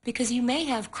 Because you may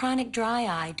have chronic dry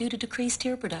eye due to decreased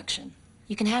tear production.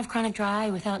 You can have chronic dry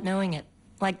eye without knowing it,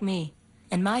 like me.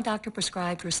 And my doctor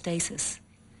prescribed Restasis.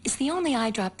 It's the only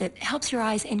eye drop that helps your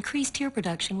eyes increase tear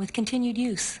production with continued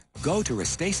use. Go to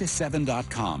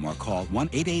Restasis7.com or call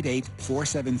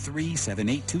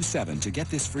 1-888-473-7827 to get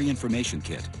this free information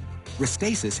kit.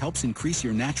 Restasis helps increase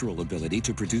your natural ability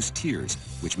to produce tears,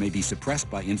 which may be suppressed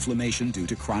by inflammation due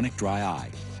to chronic dry eye.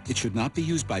 It should not be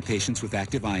used by patients with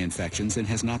active eye infections and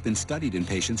has not been studied in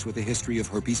patients with a history of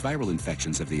herpes viral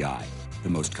infections of the eye. The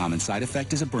most common side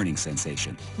effect is a burning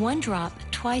sensation. 1 drop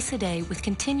twice a day with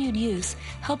continued use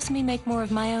helps me make more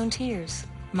of my own tears.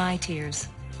 My tears.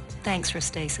 Thanks,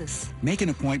 Restasis. Make an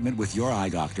appointment with your eye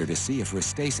doctor to see if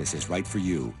Restasis is right for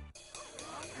you.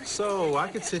 So, I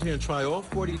could sit here and try all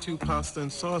 42 pasta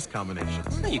and sauce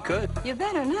combinations. Yeah, you could. You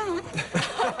better not.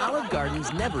 Olive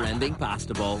Garden's never-ending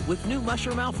pasta bowl with new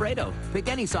mushroom Alfredo. Pick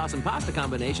any sauce and pasta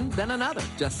combination, then another.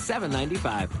 Just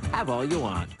 $7.95. Have all you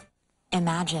want.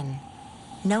 Imagine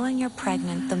knowing you're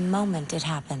pregnant the moment it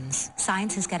happens.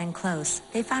 Science is getting close.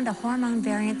 They found a hormone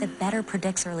variant that better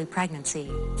predicts early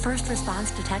pregnancy. First Response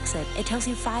detects it. It tells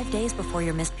you 5 days before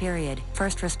your missed period.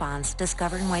 First Response,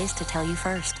 discovering ways to tell you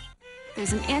first.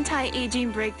 There's an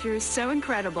anti-aging breakthrough so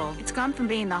incredible. It's gone from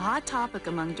being the hot topic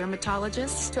among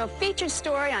dermatologists To a featured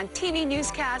story on TV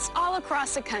newscasts all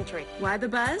across the country. Why the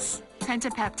buzz?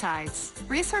 Pentapeptides.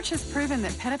 Research has proven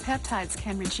that pentapeptides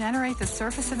can regenerate the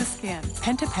surface of the skin.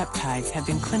 Pentapeptides have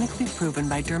been clinically proven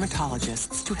by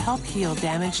dermatologists to help heal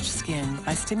damaged skin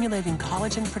by stimulating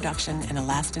collagen production and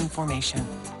elastin formation.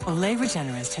 Olay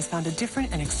Regenerist has found a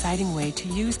different and exciting way to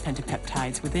use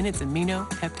pentapeptides within its amino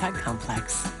peptide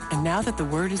complex. And now that the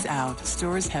word is out,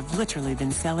 stores have literally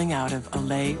been selling out of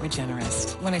Olay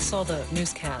Regenerist. When I saw the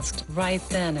newscast, right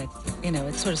then, it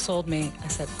sort of sold me. I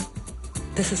said,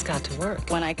 this has got to work.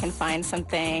 When I can find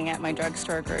something at my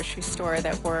drugstore or grocery store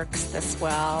that works this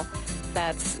well,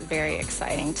 that's very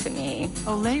exciting to me.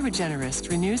 Olay Regenerist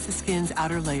renews the skin's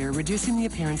outer layer, reducing the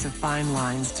appearance of fine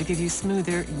lines to give you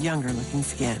smoother, younger-looking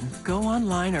skin. Go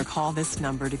online or call this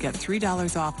number to get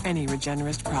 $3 off any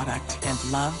Regenerist product and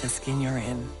love the skin you're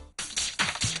in.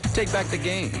 Take back the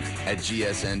game at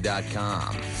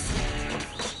GSN.com.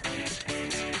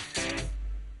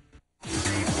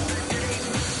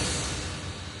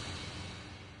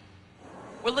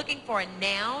 We're looking for a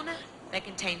noun that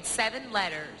contains 7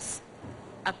 letters.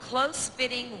 A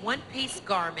close-fitting one-piece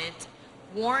garment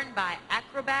worn by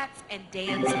acrobats and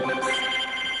dancers.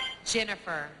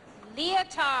 Jennifer.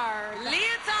 Leotard.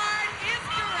 Leotard is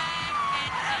correct.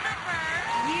 And Jennifer,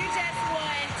 you just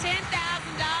won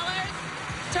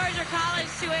 $10,000 towards your college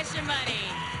tuition money.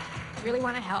 I really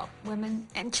want to help women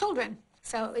and children.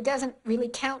 So it doesn't really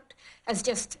count as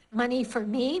just money for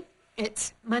me.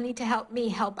 It's money to help me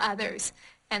help others.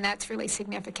 And that's really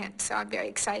significant. So I'm very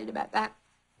excited about that.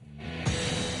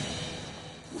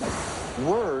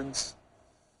 Words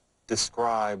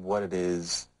describe what it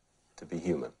is to be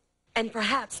human. And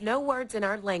perhaps no words in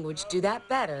our language do that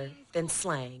better than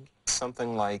slang.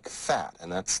 Something like fat, and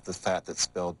that's the fat that's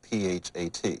spelled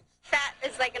P-H-A-T. Fat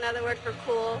is like another word for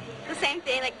cool. The same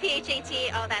thing, like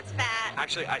P-H-A-T, oh, that's fat.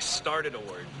 Actually, I started a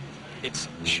word. It's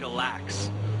chillax.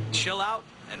 Chill out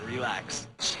and relax.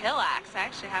 Chillax. I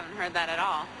actually haven't heard that at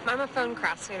all. I'm a phone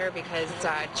procrastinator because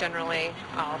generally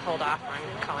I'll hold off on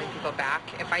calling people back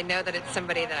if I know that it's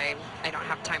somebody that I don't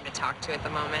have time to talk to at the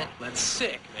moment. That's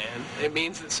sick, man. It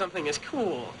means that something is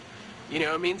cool. You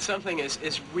know, it means something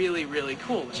is really, really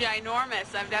cool.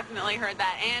 Ginormous. I've definitely heard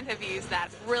that and have used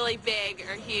that. Really big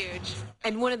or huge.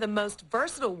 And one of the most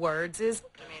versatile words is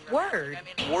word.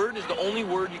 Word is the only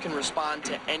word you can respond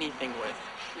to anything with.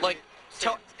 Like,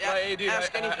 Hey, dude,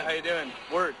 ask anything. How you doing?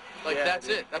 Word. Like, yeah, that's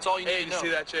it. That's all you need to know. Hey, did you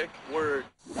see that chick? Word.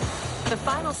 The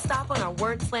final stop on our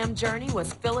Word Slam journey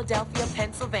was Philadelphia,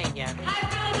 Pennsylvania. Hi,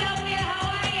 Philadelphia.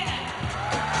 How are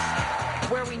you?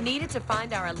 where we needed to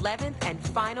find our 11th and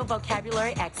final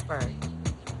vocabulary expert.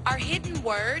 Our hidden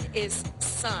word is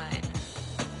sun.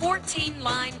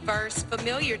 14-line verse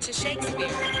familiar to Shakespeare.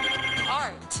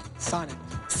 Art. Sonnet.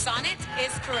 Sonnet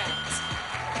is correct.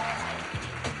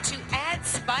 To add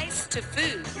spice to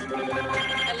food.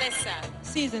 Alyssa.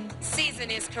 Season.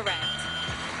 Season is correct.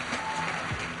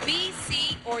 B,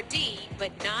 C, or D,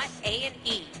 but not A and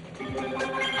E.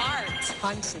 Art.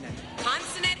 Consonant.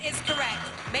 Consonant is correct.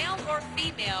 Male or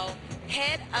female,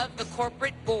 head of the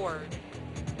corporate board.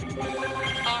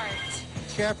 Art.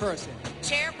 Chairperson.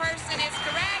 Chairperson is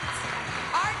correct.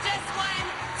 Art just won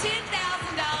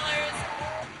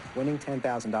 $10,000. Winning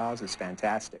 $10,000 is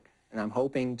fantastic, and I'm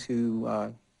hoping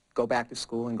to go back to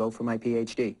school and go for my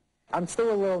PhD. I'm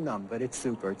still a little numb, but it's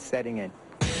super. It's setting in.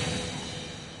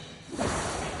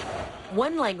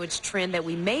 One language trend that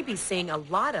we may be seeing a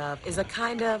lot of is a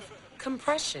kind of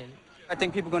compression. I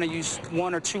think people are going to use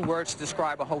one or two words to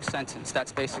describe a whole sentence.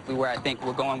 That's basically where I think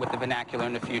we're going with the vernacular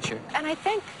in the future. And I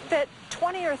think that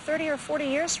 20 or 30 or 40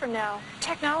 years from now,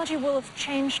 technology will have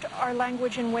changed our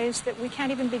language in ways that we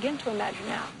can't even begin to imagine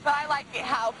now. But I like it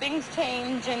how things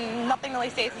change and nothing really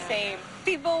stays the same.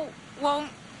 People won't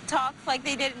talk like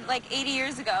they did like 80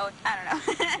 years ago. I don't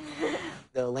know.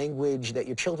 The language that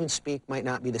your children speak might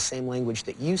not be the same language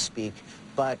that you speak,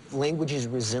 but language is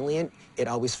resilient. It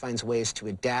always finds ways to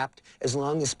adapt as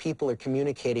long as people are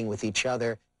communicating with each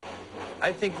other.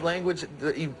 I think language,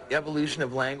 the evolution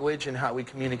of language and how we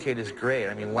communicate is great.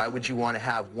 I mean, why would you want to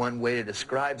have one way to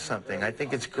describe something? I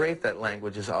think it's great that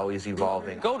language is always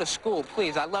evolving. Go to school,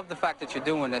 please. I love the fact that you're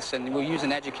doing this and we're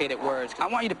using educated words. I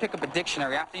want you to pick up a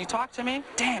dictionary after you talk to me.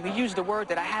 Damn, you used a word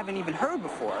that I haven't even heard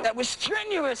before. That was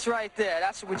strenuous right there.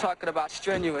 That's what we're talking about,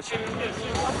 strenuous.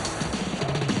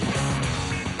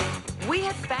 We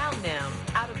have found them.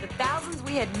 Out of the thousands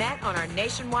we had met on our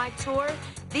nationwide tour,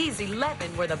 these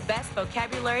 11 were the best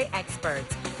vocabulary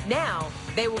experts. Now,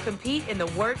 they will compete in the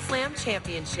Word Slam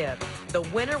Championship. The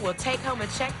winner will take home a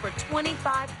check for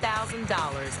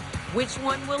 $25,000. Which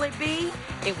one will it be?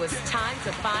 It was time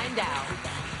to find out.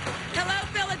 Hello,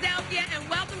 Philadelphia, and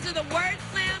welcome to the Word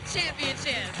Slam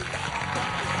Championship.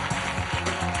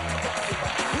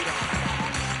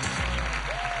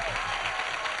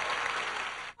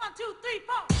 1, 2, 3,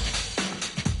 4.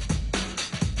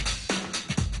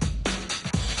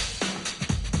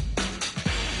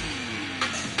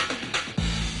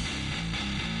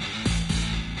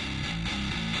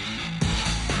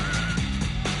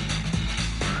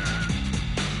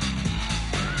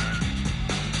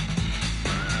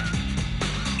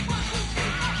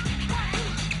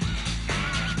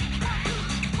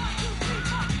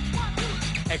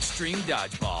 Extreme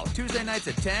Dodgeball, Tuesday nights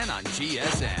at 10 on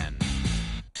GSN.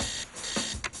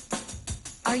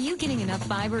 Are you getting enough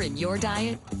fiber in your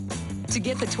diet? To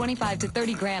get the 25 to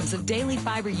 30 grams of daily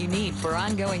fiber you need for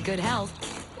ongoing good health,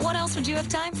 what else would you have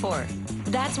time for?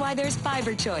 That's why there's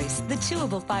Fiber Choice, the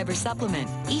chewable fiber supplement.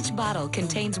 Each bottle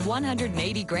contains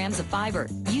 180 grams of fiber.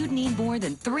 You'd need more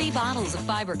than 3 bottles of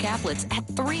fiber caplets at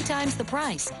 3 times the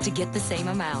price to get the same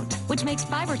amount, which makes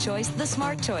Fiber Choice the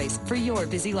smart choice for your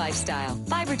busy lifestyle.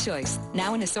 Fiber Choice,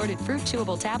 now in assorted fruit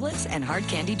chewable tablets and hard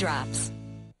candy drops.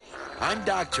 I'm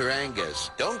Dr. Angus.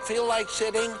 Don't feel like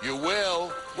sitting? You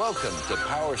will. Welcome to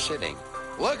Power Sitting.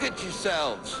 Look at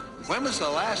yourselves. When was the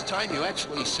last time you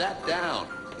actually sat down?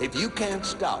 If you can't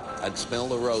stop and smell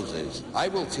the roses, I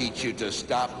will teach you to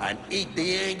stop and eat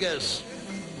the Angus.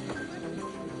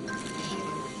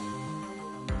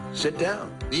 Sit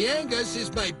down. The Angus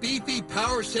is my beefy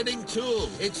power sitting tool.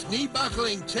 Its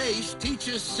knee-buckling taste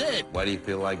teaches sit. What do you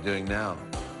feel like doing now?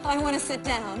 I want to sit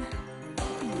down.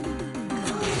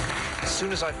 As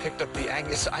soon as I picked up the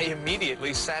Angus, I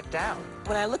immediately sat down.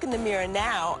 When I look in the mirror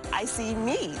now, I see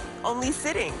me, only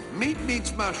sitting. Meat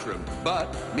meets mushroom,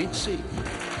 but meat seat.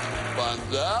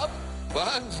 Buns up,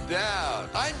 buns down.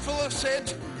 I'm full of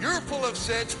sit, you're full of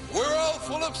sit, we're all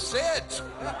full of sit.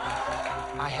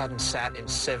 I hadn't sat in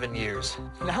 7 years.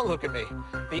 Now look at me.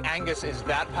 The Angus is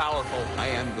that powerful. I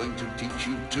am going to teach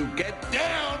you to get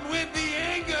down with the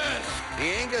Angus. The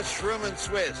Angus Shroom and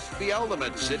Swiss, the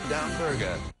ultimate sit-down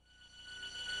burger.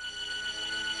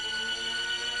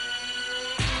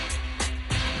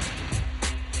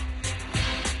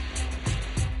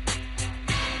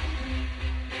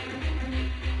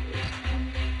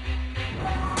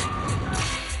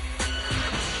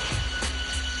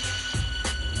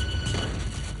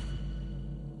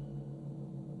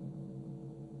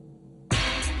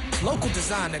 Local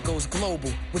design that goes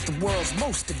global with the world's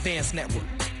most advanced network,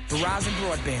 Verizon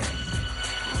Broadband.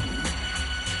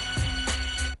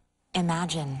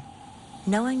 Imagine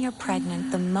Knowing you're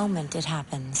pregnant the moment it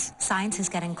happens. Science is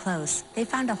getting close. They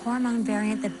found a hormone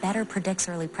variant that better predicts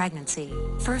early pregnancy.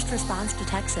 First Response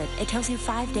detects it. It tells you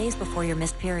 5 days before your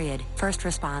missed period. First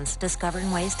Response, discovering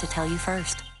ways to tell you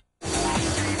first.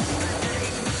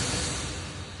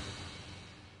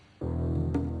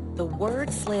 The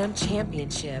Word Slam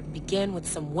Championship began with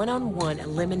some one-on-one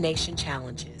elimination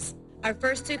challenges. Our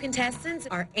first two contestants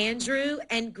are Andrew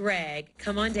and Greg.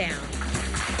 Come on down.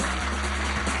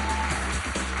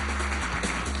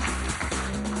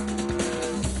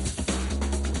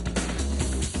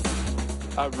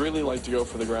 I'd really like to go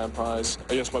for the grand prize.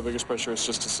 I guess my biggest pressure is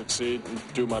just to succeed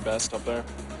and do my best up there.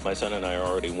 My son and I are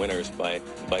already winners by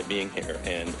being here,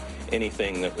 and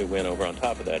anything that we win over on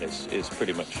top of that is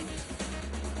pretty much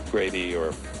gravy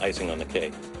or icing on the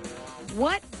cake.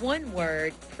 What one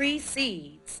word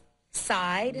precedes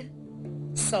side,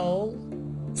 soul,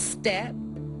 step,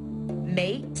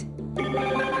 mate?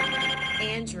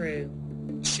 Andrew.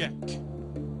 Check.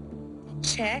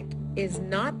 Check is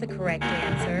not the correct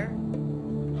answer.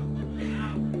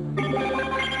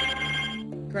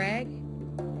 Greg?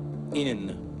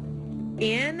 In.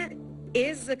 In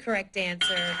is the correct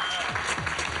answer.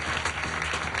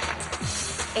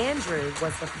 Andrew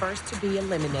was the first to be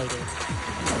eliminated.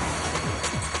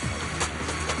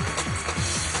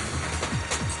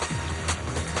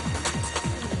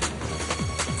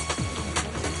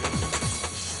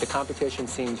 The competition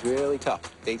seems really tough.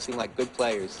 They seem like good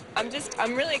players. I'm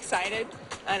really excited,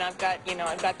 and I've got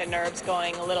the nerves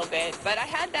going a little bit, but I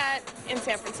had that in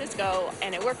San Francisco,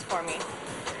 and it worked for me,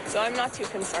 so I'm not too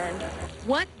concerned.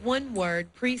 What one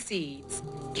word precedes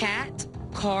cat,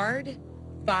 card,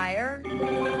 fire,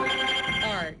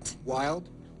 art? Wild.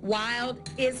 Wild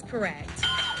is correct.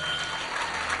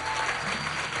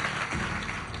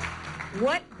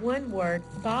 What one word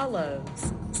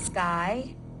follows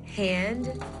sky,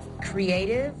 hand,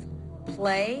 creative,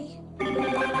 play?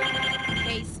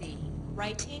 Casey.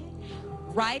 Writing?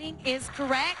 Writing is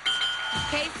correct.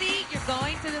 Casey, you're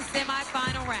going to the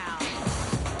semifinal round.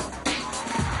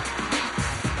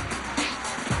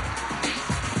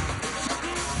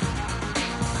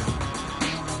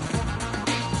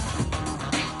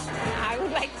 I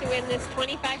would like to win this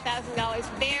 $25,000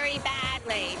 very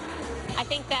badly. I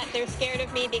think that they're scared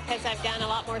of me because I've done a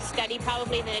lot more study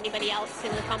probably than anybody else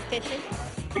in the competition.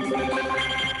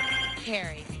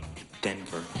 Harry.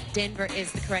 Denver. Denver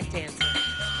is the correct answer.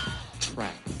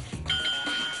 Track.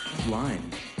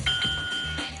 Line.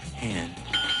 Hand.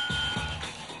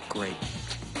 Grape.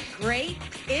 Grape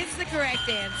is the correct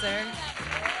answer.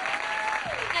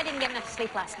 I didn't get enough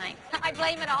sleep last night. I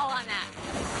blame it all on that.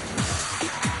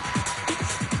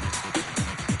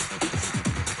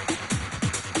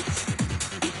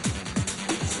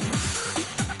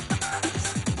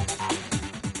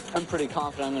 I'm pretty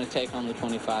confident I'm going to take home the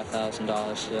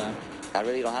 $25,000 today. I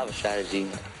really don't have a strategy.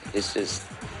 It's just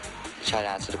try to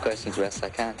answer the questions the best I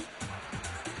can.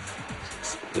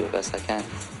 Just do the best I can.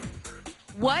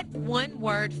 What one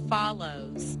word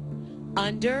follows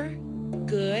under,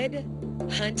 good,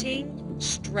 hunting,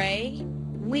 stray,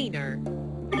 wiener?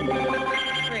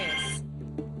 Chris.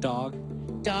 Dog.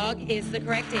 Dog is the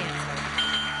correct answer.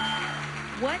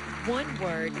 What one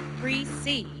word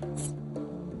precedes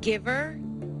giver,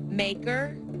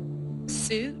 maker,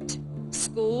 suit,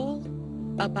 school,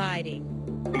 abiding?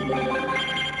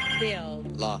 Bill.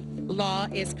 Law. Law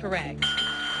is correct.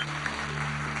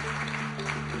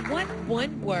 What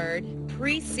one word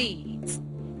precedes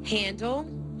handle,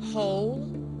 hole,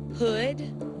 hood,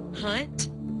 hunt,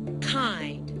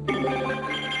 kind?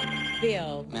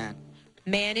 Bill. Man.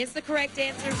 Man is the correct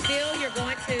answer. Bill, you're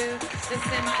going to the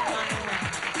semifinal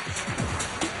round.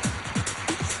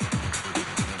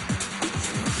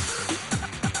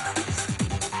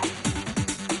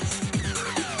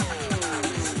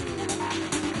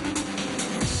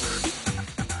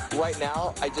 Right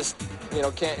now, I just,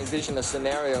 can't envision a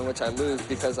scenario in which I lose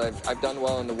because I've done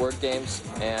well in the word games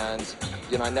and,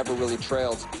 I never really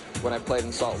trailed when I played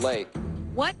in Salt Lake.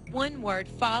 What one word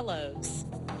follows?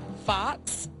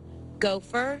 Fox,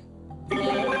 gopher,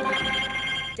 hole,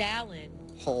 Dallin.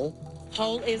 Hole.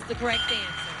 Hole is the correct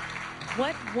answer.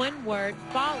 What one word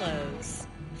follows?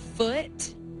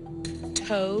 Foot,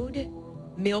 toad,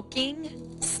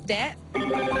 milking, step,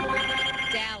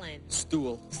 Dallin.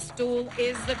 Stool. Stool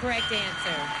is the correct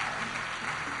answer.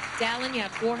 Dallin, you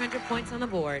have 400 points on the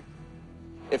board.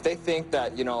 If they think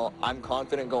that, I'm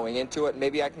confident going into it,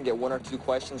 maybe I can get one or two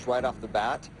questions right off the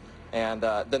bat, and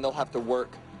then they'll have to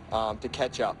work to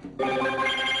catch up.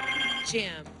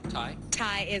 Jim. Tie.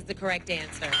 Tie is the correct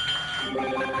answer.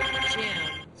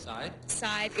 Jim. Side.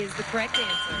 Side is the correct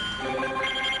answer.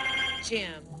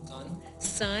 Jim. Sun.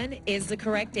 Sun is the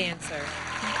correct answer.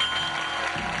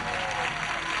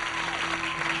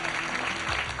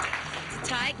 It's a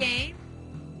tie game.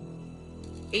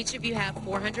 Each of you have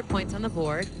 400 points on the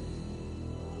board.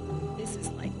 This is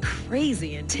like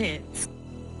crazy intense.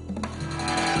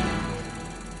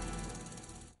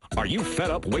 Are you fed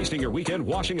up wasting your weekend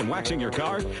washing and waxing your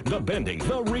car? The bending,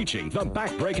 the reaching, the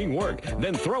back-breaking work.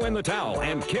 Then throw in the towel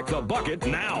and kick the bucket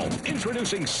now.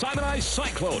 Introducing Simonized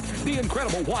Cyclone, the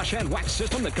incredible wash and wax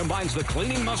system that combines the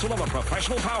cleaning muscle of a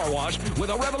professional power wash with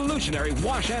a revolutionary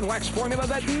wash and wax formula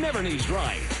that never needs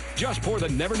drying. Just pour the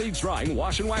never needs drying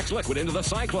wash and wax liquid into the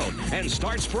Cyclone and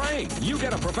start spraying. You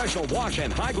get a professional wash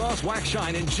and high-gloss wax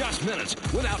shine in just minutes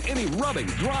without any rubbing,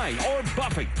 drying, or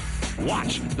buffing.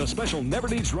 Watch. The special Never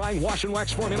Needs Drying Wash and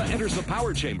Wax formula enters the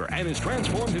power chamber and is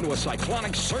transformed into a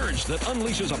cyclonic surge that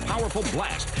unleashes a powerful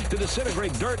blast to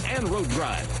disintegrate dirt and road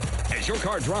grime. As your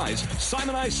car dries,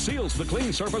 Simonized seals the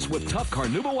clean surface with tough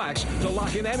carnauba wax to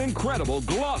lock in an incredible,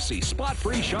 glossy,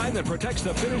 spot-free shine that protects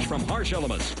the finish from harsh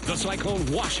elements. The Cyclone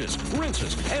washes,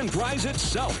 rinses, and dries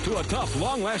itself to a tough,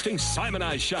 long-lasting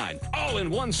Simonized shine, all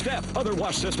in one step. Other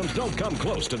wash systems don't come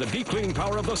close to the deep cleaning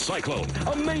power of the Cyclone.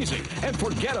 Amazing! And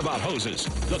forget about hoses.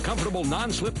 The comfortable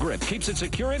non-slip grip keeps it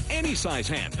secure in any size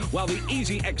hand, while the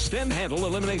easy extend handle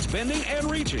eliminates bending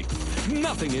and reaching.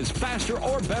 Nothing is faster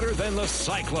or better than the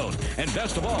Cyclone. And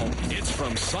best of all, it's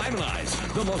from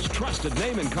Simonized, the most trusted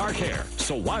name in car care.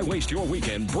 So why waste your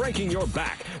weekend breaking your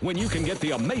back when you can get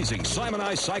the amazing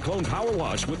Simonized Cyclone Power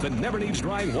Wash with the Never Needs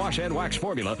Drying Wash and Wax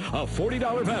formula, a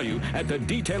 $40 value at the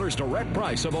detailer's direct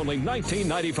price of only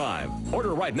 $19.95.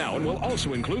 Order right now and we'll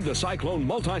also include the Cyclone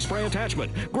Multi-Spray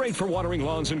Attachment, great for watering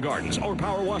lawns and gardens or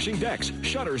power washing decks,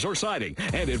 shutters, or siding.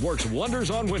 And it works wonders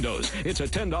on windows. It's a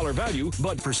 $10 value,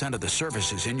 but % of the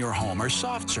surfaces in your home are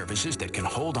soft surfaces that can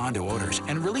hold on to odors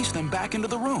and release them back into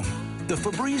the room. The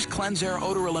Febreze Cleanse Air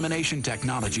odor elimination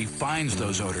technology finds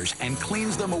those odors and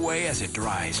cleans them away as it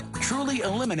dries, truly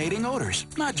eliminating odors,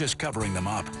 not just covering them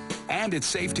up. And it's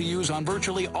safe to use on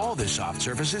virtually all the soft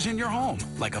surfaces in your home,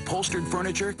 like upholstered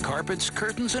furniture, carpets,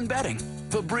 curtains, and bedding.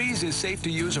 Febreze is safe to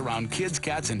use around kids,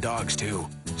 cats, and dogs, too.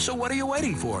 So what are you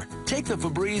waiting for? Take the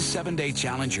Febreze 7-Day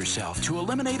Challenge yourself to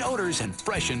eliminate odors and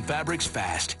freshen fabrics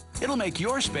fast. It'll make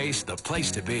your space the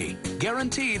place to be.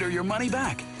 Guaranteed or your money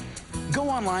back. Go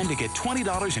online to get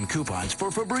 $20 in coupons for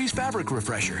Febreze Fabric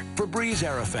Refresher, Febreze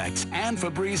Air Effects, and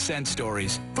Febreze Scent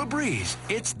Stories. Febreze,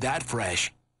 it's that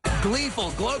fresh.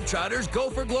 Gleeful Globetrotters go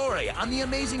for glory on The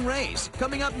Amazing Race.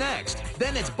 Coming up next,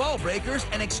 then it's Ball Breakers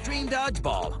and Extreme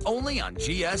Dodgeball, only on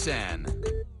GSN.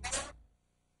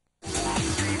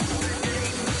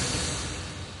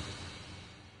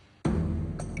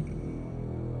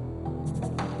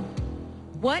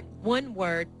 What one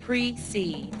word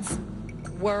precedes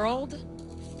world,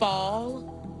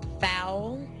 fall,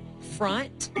 foul,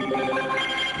 front?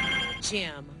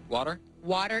 Jim. Water?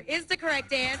 Water is the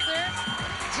correct answer.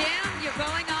 Jim, you're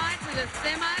going on to the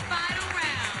semifinal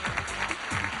round.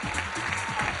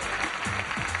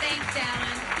 Thanks,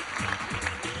 Alan.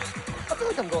 I feel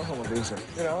like I'm going home a loser.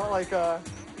 You know, like, yeah,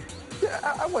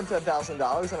 I won $10,000,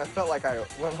 and I felt like I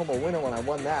went home a winner when I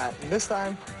won that. And this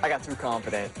time, I got too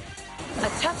confident. A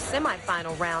tough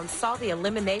semifinal round saw the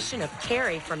elimination of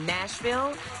Carrie from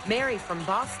Nashville, Mary from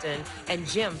Boston, and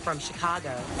Jim from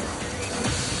Chicago.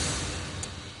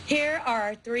 Here are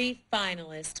our 3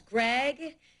 finalists.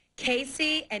 Greg,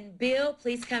 Casey, and Bill,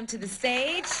 please come to the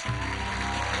stage.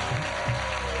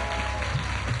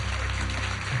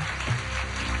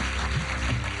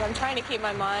 I'm trying to keep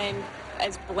my mind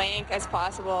as blank as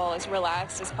possible, as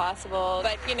relaxed as possible.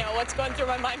 But, you know, what's going through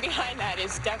my mind behind that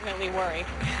is definitely worry.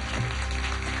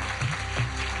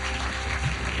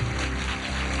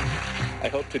 I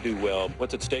hope to do well.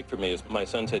 What's at stake for me is my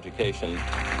son's education.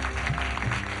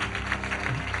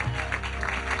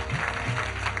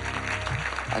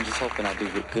 I'm just hoping I do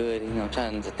good. You know, I'm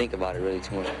trying not to think about it really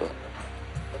too much, but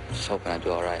just hoping I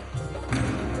do all right.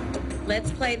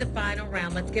 Let's play the final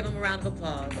round. Let's give them a round of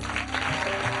applause.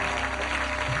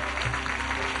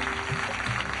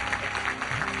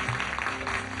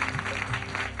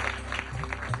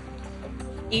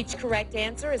 Each correct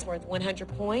answer is worth 100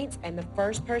 points, and the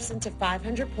first person to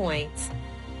 500 points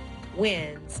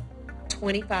wins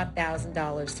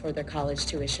 $25,000 for their college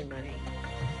tuition money.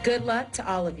 Good luck to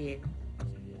all of you.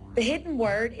 The hidden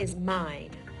word is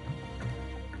mine.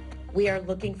 We are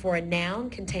looking for a noun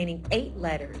containing 8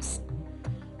 letters.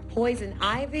 Poison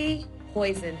ivy,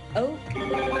 poison oak.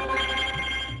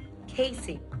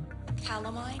 Casey.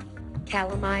 Calamine?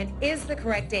 Calamine is the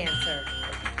correct answer.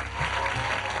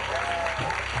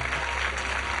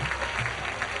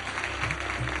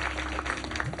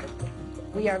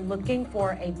 We are looking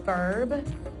for a verb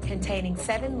containing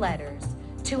 7 letters.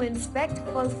 To inspect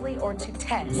closely or to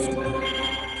test.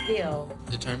 Bill.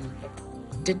 Determine.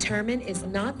 Determine is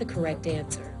not the correct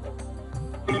answer.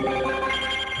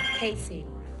 Casey.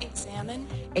 Examine.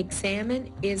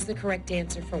 Examine is the correct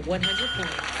answer for 100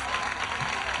 points.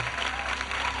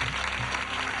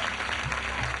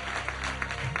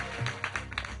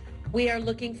 We are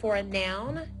looking for a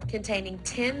noun containing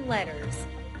 10 letters.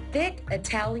 Thick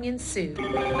Italian soup.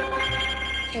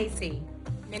 Casey.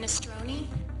 Minestrone.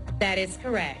 That is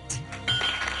correct.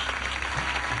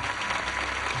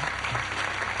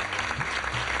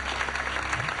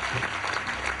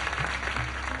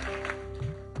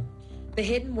 The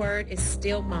hidden word is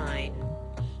still mine.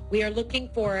 We are looking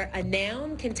for a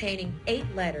noun containing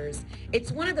 8 letters.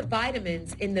 It's one of the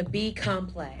vitamins in the B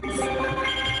complex.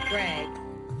 Greg.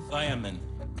 Thiamine.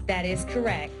 That is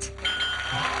correct.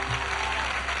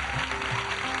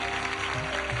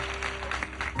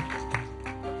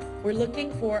 We're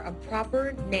looking for a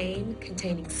proper name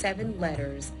containing 7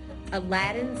 letters.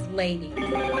 Aladdin's Lady.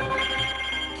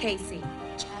 Casey.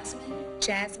 Jasmine.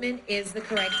 Jasmine is the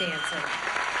correct answer.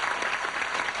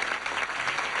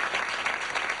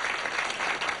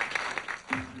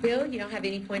 Bill, you don't have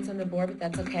any points on the board, but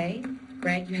that's okay.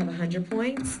 Greg, you have 100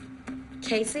 points.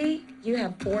 Casey, you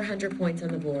have 400 points on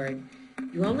the board.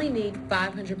 You only need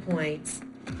 500 points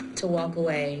to walk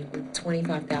away with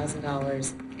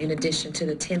 $25,000 in addition to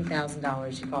the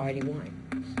 $10,000 you've already won.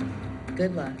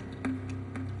 Good luck.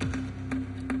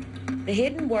 The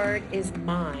hidden word is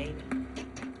mine.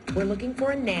 We're looking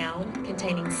for a noun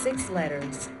containing 6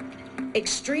 letters.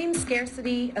 Extreme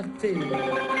scarcity of food.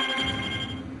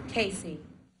 Casey.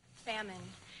 Famine.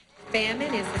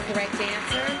 Famine is the correct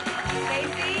answer.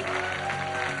 Casey?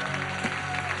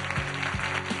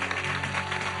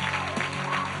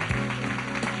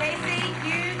 Casey,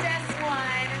 you just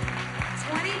won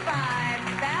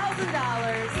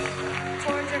 $25,000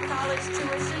 towards your college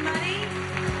tuition money.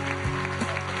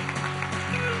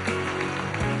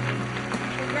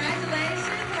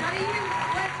 Congratulations.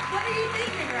 What are you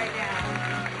thinking right now?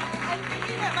 I'm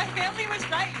thinking that my family was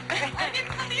right. I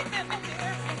didn't believe them.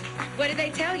 What did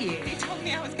they tell you? They told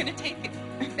me I was going to take it.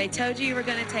 They told you were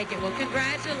going to take it. Well,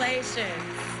 congratulations.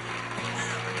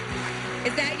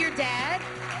 Is that your dad?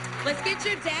 Let's get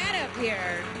your dad up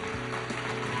here.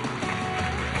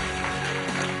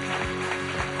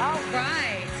 All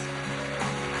right.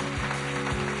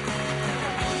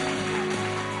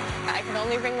 I could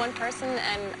only bring one person,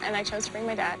 and I chose to bring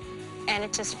my dad. And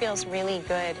it just feels really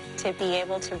good to be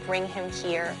able to bring him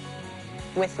here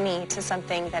with me to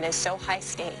something that is so high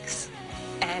stakes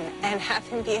and have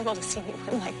him be able to see me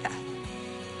win like that.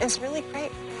 It's really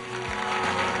great.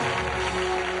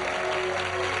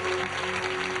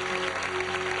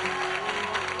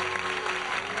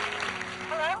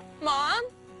 Hello? Mom?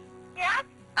 Yeah?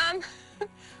 I'm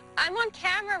on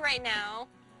camera right now.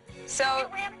 So...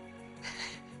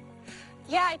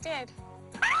 Yeah, I did.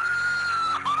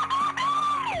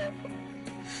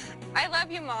 I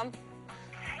love you, Mom.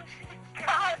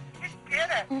 God, you did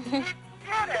it. You did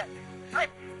it. I'm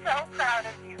so proud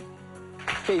of you.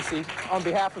 Casey, on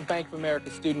behalf of Bank of America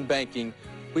Student Banking,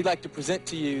 we'd like to present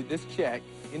to you this check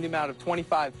in the amount of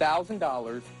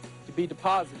 $25,000 to be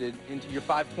deposited into your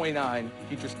 529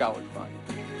 Future Scholars Fund.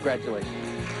 Congratulations.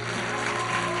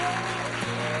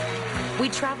 We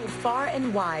traveled far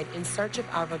and wide in search of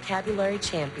our vocabulary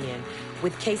champion.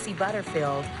 With Casey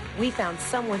Butterfield, we found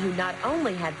someone who not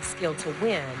only had the skill to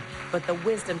win, but the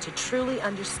wisdom to truly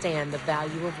understand the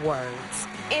value of words.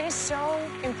 It is so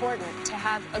important to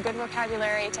have a good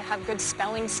vocabulary, to have good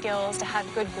spelling skills, to have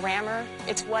good grammar.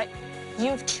 It's what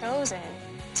you've chosen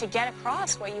to get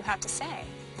across what you have to say.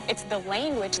 It's the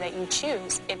language that you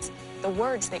choose. It's the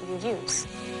words that you use.